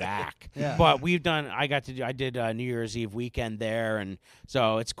 hours back. Yeah. But I did New Year's Eve weekend there, and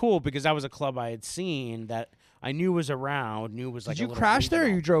so it's cool because that was a club I had seen that I knew was around. Like Did you a little crash there or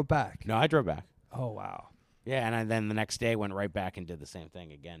regional. you drove back? No, I drove back. Oh wow! Yeah, and then the next day went right back and did the same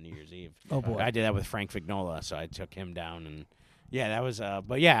thing again, New Year's Eve. Oh, boy. I did that with Frank Vignola, so I took him down, and yeah, that was.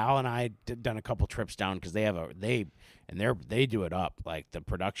 But yeah, Al and I done a couple trips down because they do it up, like the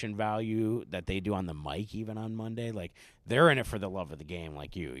production value that they do on the mic, even on Monday, like they're in it for the love of the game,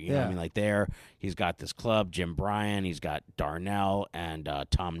 like you know what I mean? Like he's got this club, Jim Bryan, he's got Darnell and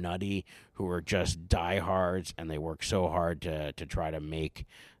Tom Nutty, who are just diehards, and they work so hard to try to make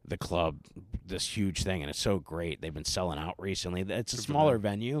the club this huge thing, and it's so great. They've been selling out recently. It's a smaller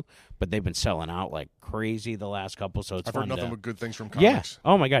venue, but they've been selling out like crazy the last couple, so it's I've fun heard nothing to, but good things from yeah. comics.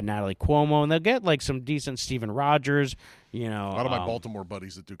 Oh my God, Natalie Cuomo, and they'll get like some decent Steven Rogers. A lot of my Baltimore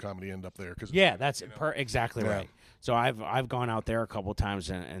buddies that do comedy end up there. Yeah, that's exactly right. So I've gone out there a couple times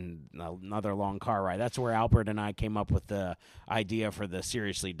and another long car ride. That's where Albert and I came up with the idea for the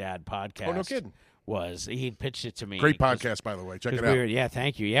Seriously Dad podcast. Oh, no kidding. he pitched it to me. Great podcast, by the way. Check it out. Yeah,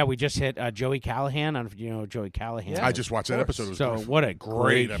 thank you. Yeah, we just hit Joey Callahan. I don't know if you know Joey Callahan. I just watched that episode. It was so good. what a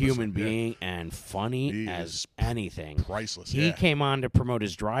great episode. human being and funny He as is anything. Priceless. He yeah. came on to promote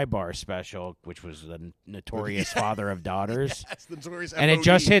his Dry Bar special, which was the notorious father of daughters. That's the notorious And it FOD.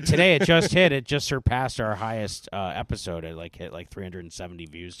 just hit today. It just hit. It just surpassed our highest episode. It hit 370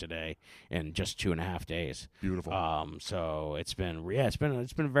 views today in just 2.5 days. Beautiful. So it's been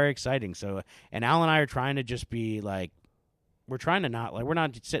very exciting. So, and Al and I are trying to just be like, we're trying to not we're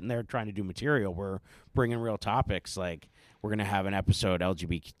not sitting there trying to do material. We're bringing real topics. Like we're gonna have an episode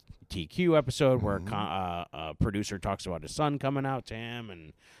LGBTQ episode where a producer talks about his son coming out to him,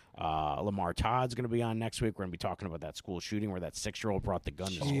 and Lamar Todd's going to be on next week. We're going to be talking about that school shooting where that 6-year-old brought the gun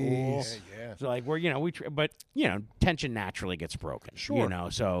to school. Yeah. So tension naturally gets broken.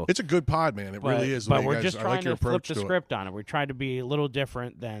 Sure. So It's a good pod, man. It really is. But we're just I trying like your to flip approach the to script on it. We're trying to be a little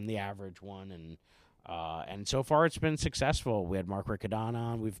different than the average one, and so far it's been successful. We had Mark Riccadonna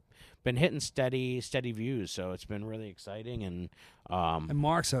on. We've been hitting steady views, so it's been really exciting. And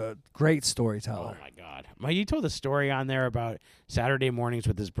Mark's a great storyteller. oh my God, he told a story on there about Saturday mornings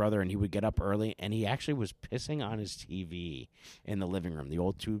with his brother, and he would get up early, and he actually was pissing on his TV in the living room, the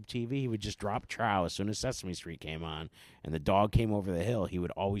old tube TV. He would just drop trow as soon as Sesame Street came on, and the dog came over the hill. He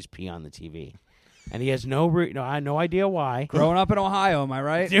would always pee on the TV. And he has no idea why. Growing up in Ohio, am I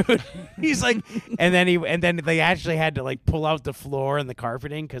right? Dude, he's like, and then they actually had to pull out the floor and the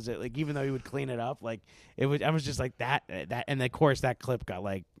carpeting because even though he would clean it up, I was just like that, and of course that clip got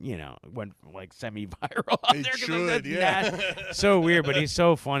went semi-viral. It should, yeah. So weird, but he's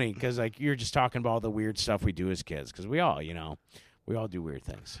so funny because you're just talking about all the weird stuff we do as kids because we all do weird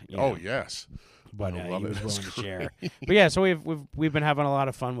things. Oh yes. But I he love was it. willing That's to share. But yeah, so we've been having a lot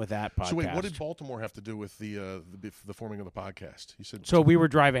of fun with that podcast. So wait, what did Baltimore have to do with the forming of the podcast? You said so we were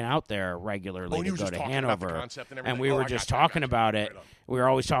driving out there regularly to go to Hanover, and we were just talking about it. We were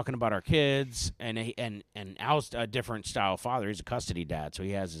always talking about our kids, and Al's a different style father. He's a custody dad, so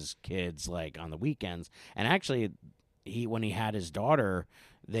he has his kids on the weekends. And actually, when he had his daughter,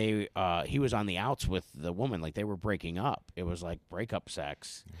 he was on the outs with the woman. They were breaking up. It was breakup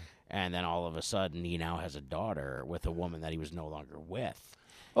sex. And then all of a sudden, he now has a daughter with a woman that he was no longer with.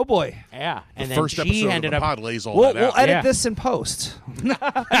 Oh, boy. Yeah. The and first then she episode ended of the up. pod lays all We'll that out. edit Yeah. this in post.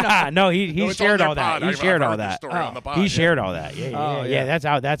 No, he it's shared on all their that. pod. He I've shared all heard this that. story on the pod, He yeah. shared all that. Yeah. That's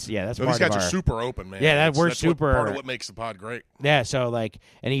how. That's So part these of guys our. are super open, man. Yeah, That's we're what super- part of what makes the pod great. Yeah, so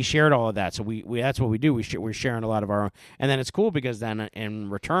and he shared all of that. So we that's what we do. We're sharing a lot of our own, and then it's cool because then in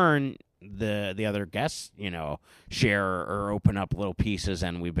return the other guests share or open up little pieces,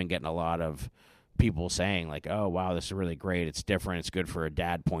 and we've been getting a lot of people saying oh wow, this is really great, it's different, it's good for a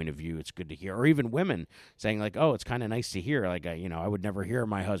dad point of view, it's good to hear, or even women saying oh, it's kind of nice to hear I would never hear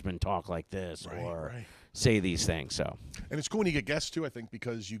my husband talk like this or say these things. So And it's cool when you get guests too, I think,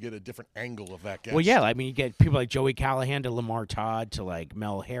 because you get a different angle of that guest. well, yeah, you get people like Joey Callahan to Lamar Todd to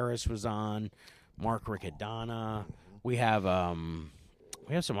Mel Harris was on, Mark Riccadonna. We have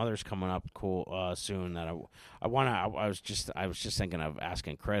some others coming up cool soon that I was just thinking of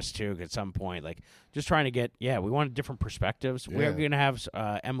asking Chris too at some point, just trying to get we want different perspectives. Yeah. We're going to have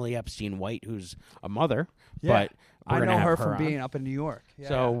Emily Epstein White, who's a mother, Yeah. but we're I gonna know have her from on. being up in New York. Yeah.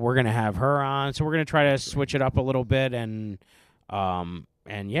 So we're going to have her on. So we're going to try to switch it up a little bit and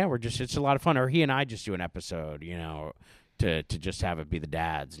it's a lot of fun. Or he and I just do an episode, to just have it be the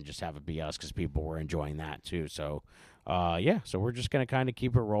dads and just have it be us because people were enjoying that too. So so we're just going to kind of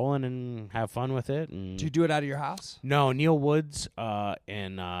keep it rolling and have fun with it. And Do you do it out of your house? no, Neil Woods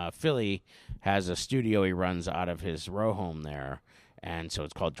in Philly has a studio he runs out of his row home there, and so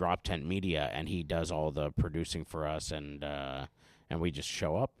it's called Drop Tent Media, and he does all the producing for us, and we just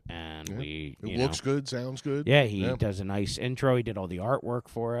show up and we It looks good, sounds good. yeah, he does a nice intro. He did all the artwork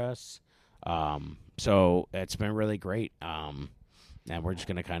for us, so it's been really great. And we're just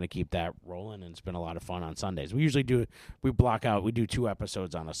going to kind of keep that rolling, and it's been a lot of fun on Sundays. We usually do 2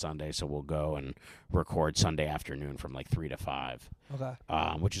 episodes on a Sunday, so we'll go and record Sunday afternoon from 3 to 5, Okay.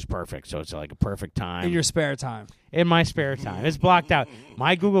 which is perfect. So it's a perfect time. In your spare time. In my spare time. It's blocked out.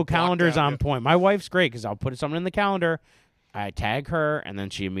 My Google Calendar is on point. My wife's great because I'll put something in the calendar, I tag her, and then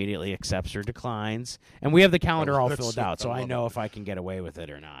she immediately accepts or declines. And we have the calendar all filled out, so I know if I can get away with it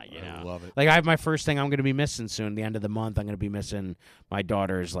or not. I love it. I have my first thing I'm going to be missing soon. The end of the month, I'm going to be missing my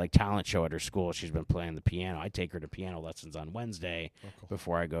daughter's talent show at her school. She's been playing the piano. I take her to piano lessons on Wednesday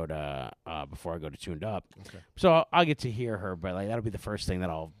before I go to Tuned Up. Okay. So I'll get to hear her, but that'll be the first thing that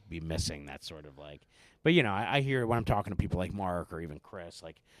I'll be missing. That sort of but I hear when I'm talking to people like Mark or even Chris,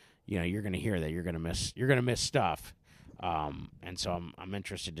 you're going to hear that you're going to miss stuff. And so I'm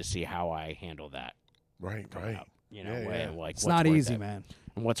interested to see how I handle that. Right. Up, you know, like it's what's not worth easy, it, man.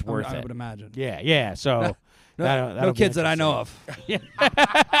 and what's worth I it. would imagine. Yeah. So No kids that I know of.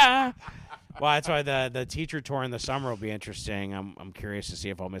 Well, that's why the teacher tour in the summer will be interesting. I'm curious to see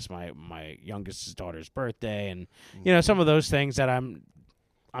if I'll miss my youngest daughter's birthday, and some of those things that I'm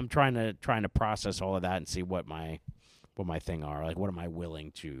trying to process all of that and see what my thing are. Like, what am I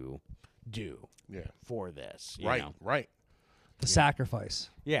willing to do for this? You know? Right. The sacrifice.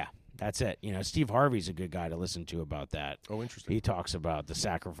 Yeah, that's it. Steve Harvey's a good guy to listen to about that. Oh, interesting. He talks about the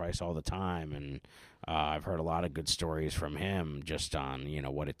sacrifice all the time, and I've heard a lot of good stories from him just on,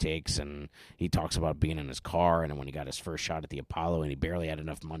 what it takes. And he talks about being in his car, and then when he got his first shot at the Apollo, and he barely had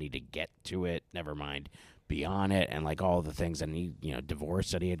enough money to get to it, never mind be on it, and like all the things, and he, divorce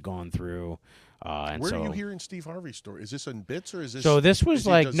that he had gone through. And Where are you hearing Steve Harvey's story? Is this in bits or is this? So this was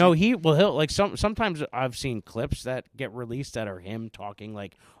he'll like sometimes I've seen clips that get released that are him talking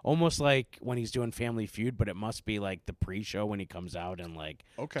like almost like when he's doing Family Feud, but it must be like the pre-show when he comes out and like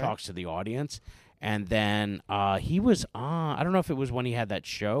talks to the audience. And then he was on. I don't know if it was when he had that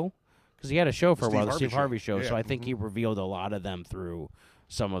show because he had a show for a while, the Steve Harvey show. Yeah. So I think he revealed a lot of them through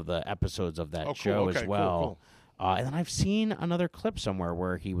some of the episodes of that show as well. Cool. And then I've seen another clip somewhere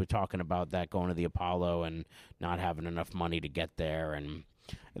where he was talking about that going to the Apollo and not having enough money to get there and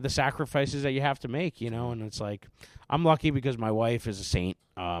the sacrifices that you have to make, and it's like I'm lucky because my wife is a saint.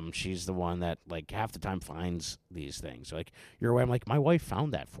 She's the one that like half the time finds these things. Like you're away, I'm like, my wife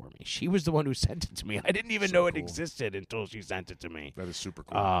found that for me. She was the one who sent it to me. I didn't even know it existed until she sent it to me. That is super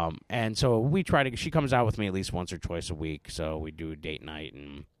cool. And so we try to. She comes out with me at least once or twice a week. So we do a date night,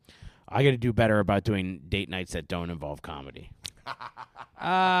 and I got to do better about doing date nights that don't involve comedy.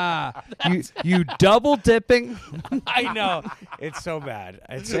 You double dipping. I know it's so bad,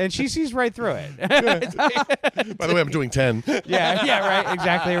 and she sees right through it. By the way, I'm doing 10. Yeah, right,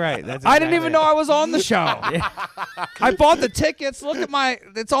 exactly right. That's I didn't even know I was on the show. I bought the tickets. Look at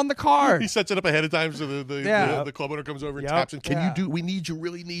it's on the card. He sets it up ahead of time so the club owner comes over and taps and can you do? We need you.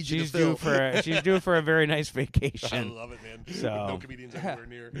 Really need you she's to fill. She's due for a very nice vacation. I love it, man. So no comedians anywhere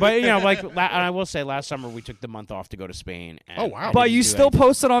near. But I will say, last summer we took the month off to go to Spain. And wow! But you still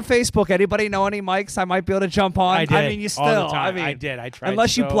posted on Facebook. Anybody know any mics I might be able to jump on? I did. I mean, you still. All the time. I mean, I did. I tried.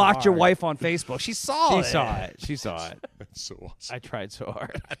 Unless you so blocked your hard. wife on Facebook, she saw it. She saw it. That's so awesome. I tried so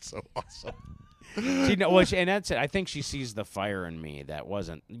hard. That's so awesome. And that's it. I think she sees the fire in me that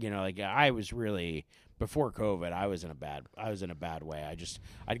wasn't. I was really before COVID. I was in a bad way.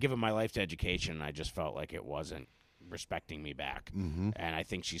 I'd given my life to education. And I just felt like it wasn't respecting me back. Mm-hmm. And I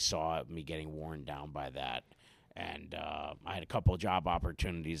think she saw me getting worn down by that. And I had a couple of job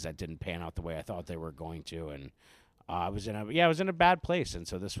opportunities that didn't pan out the way I thought they were going to, and I was in a bad place. And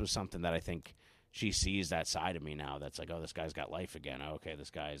so this was something that I think she sees that side of me now. That's like, oh, this guy's got life again. Oh, okay, this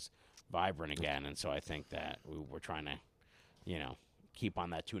guy's vibrant again. And so I think that we're trying to, keep on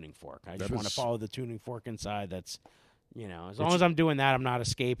that tuning fork. I just want to follow the tuning fork inside. That's, as long as I'm doing that, I'm not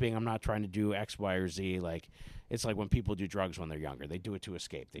escaping. I'm not trying to do X, Y, or Z. Like it's like when people do drugs when they're younger. They do it to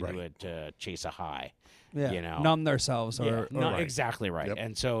escape. They do it to chase a high. Yeah, numb themselves. Exactly right. Yep.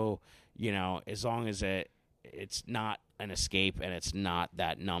 And so, as long as it's not an escape and it's not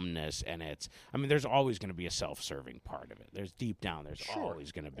that numbness and there's always going to be a self-serving part of it. There's deep down, there's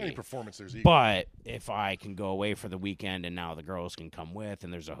always going to be. Any performance, there's ego. But if I can go away for the weekend and now the girls can come with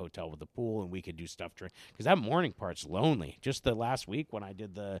and there's a hotel with a pool and we could do stuff during, because that morning part's lonely. Just the last week when I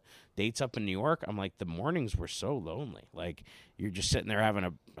did the dates up in New York, I'm like, the mornings were so lonely. Like you're just sitting there having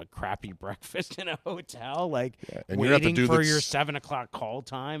a crappy breakfast in a hotel, like waiting for your 7:00 call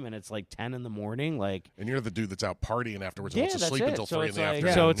time, and it's like 10 in the morning. Like, and you're the dude that's out partying afterwards and wants to sleep until 3 in the afternoon.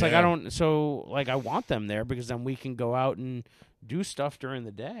 afternoon. So it's like I want them there because then we can go out and do stuff during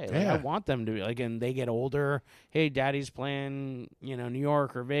the day. Like, I want them to and they get older. Hey, Daddy's playing, New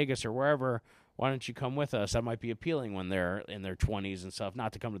York or Vegas or wherever. Why don't you come with us? That might be appealing when they're in their 20s and stuff.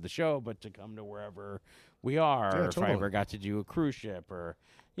 Not to come to the show, but to come to wherever we are. Or if I ever got to do a cruise ship, or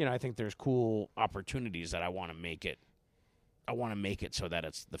I think there's cool opportunities that I want to make it. I want to make it so that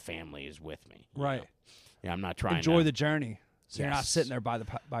it's the family is with me. Right. Yeah, I'm not trying. Enjoy the journey. So you're not sitting there by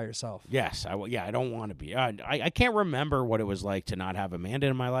yourself. Yes, I don't want to be. I can't remember what it was like to not have Amanda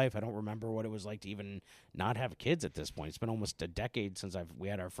in my life. I don't remember what it was like to even not have kids at this point. It's been almost a decade since we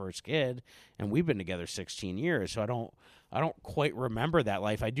had our first kid, and we've been together 16 years. So I don't quite remember that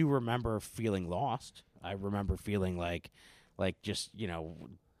life. I do remember feeling lost. I remember feeling like just you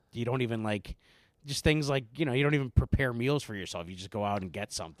don't even like. Just things like, you don't even prepare meals for yourself. You just go out and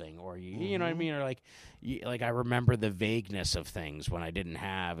get something, or you know what I mean? Or like I remember the vagueness of things when I didn't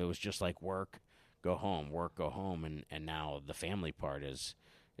have. It was just like work, go home, work, go home, and now the family part is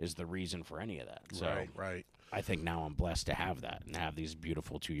the reason for any of that. So Right. I think now I'm blessed to have that and have these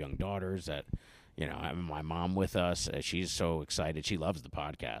beautiful 2 young daughters that, having my mom with us. She's so excited. She loves the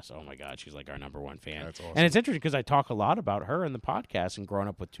podcast. Oh, my God. She's like our number 1 fan. That's awesome. And it's interesting because I talk a lot about her in the podcast and growing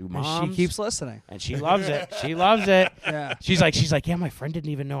up with 2 moms. And she keeps listening. And she loves it. She loves it. Yeah. She's like, yeah, my friend didn't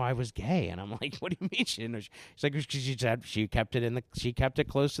even know I was gay. And I'm like, what do you mean? She didn't know? She's like, she said she kept it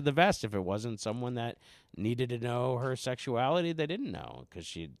close to the vest. If it wasn't someone that needed to know her sexuality, they didn't know because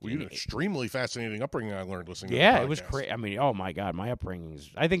she. Well, you had an extremely fascinating upbringing. I learned listening. Yeah, to the it was podcast. crazy. I mean, oh my God, my upbringing's.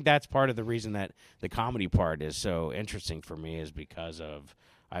 I think that's part of the reason that the comedy part is so interesting for me is because of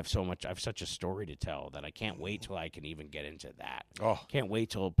I have such a story to tell that I can't wait till I can even get into that. Oh. Can't wait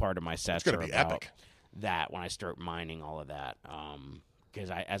till part of my sets gonna are be about epic. that when I start mining all of that.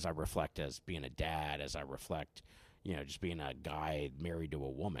 Because as I reflect as being a dad, as I reflect. Just being a guy married to a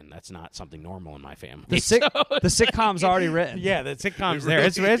woman. That's not something normal in my family. The sitcom's already written. Yeah, the sitcom's there.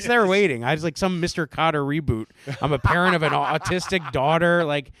 It's there waiting. I was like some Mr. Cotter reboot. I'm a parent of an autistic daughter.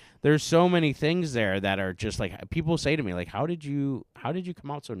 Like, there's so many things there that are just like people say to me, like, how did you come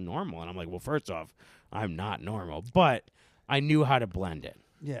out so normal? And I'm like, well, first off, I'm not normal, but I knew how to blend it.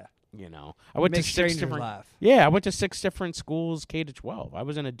 Yeah. I went to Make 6 strangers different. laugh. Yeah, I went to 6 different schools, K to 12. I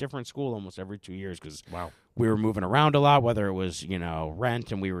was in a different school almost every 2 years because we were moving around a lot. Whether it was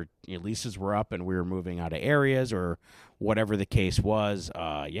rent and we were leases were up and we were moving out of areas or whatever the case was.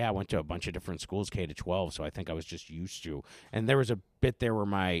 I went to a bunch of different schools, K to 12. So I think I was just used to. And there was a bit there where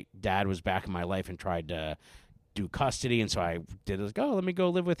my dad was back in my life and tried to do custody, and so I did like, let me go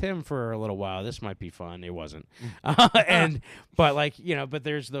live with him for a little while. This might be fun. It wasn't, but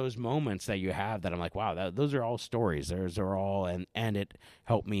there's those moments that you have that I'm like, wow, those are all stories. Those are all, and it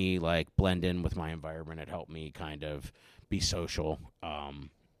helped me like blend in with my environment. It helped me kind of be social,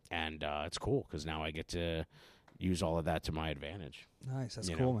 and it's cool because now I get to use all of that to my advantage. Nice, that's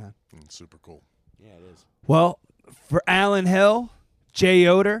cool, man. Super cool. Yeah, it is. Well, for Alan Hill, Jay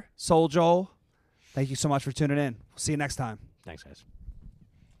Yoder, SoulJoel. Thank you so much for tuning in. See you next time. Thanks, guys.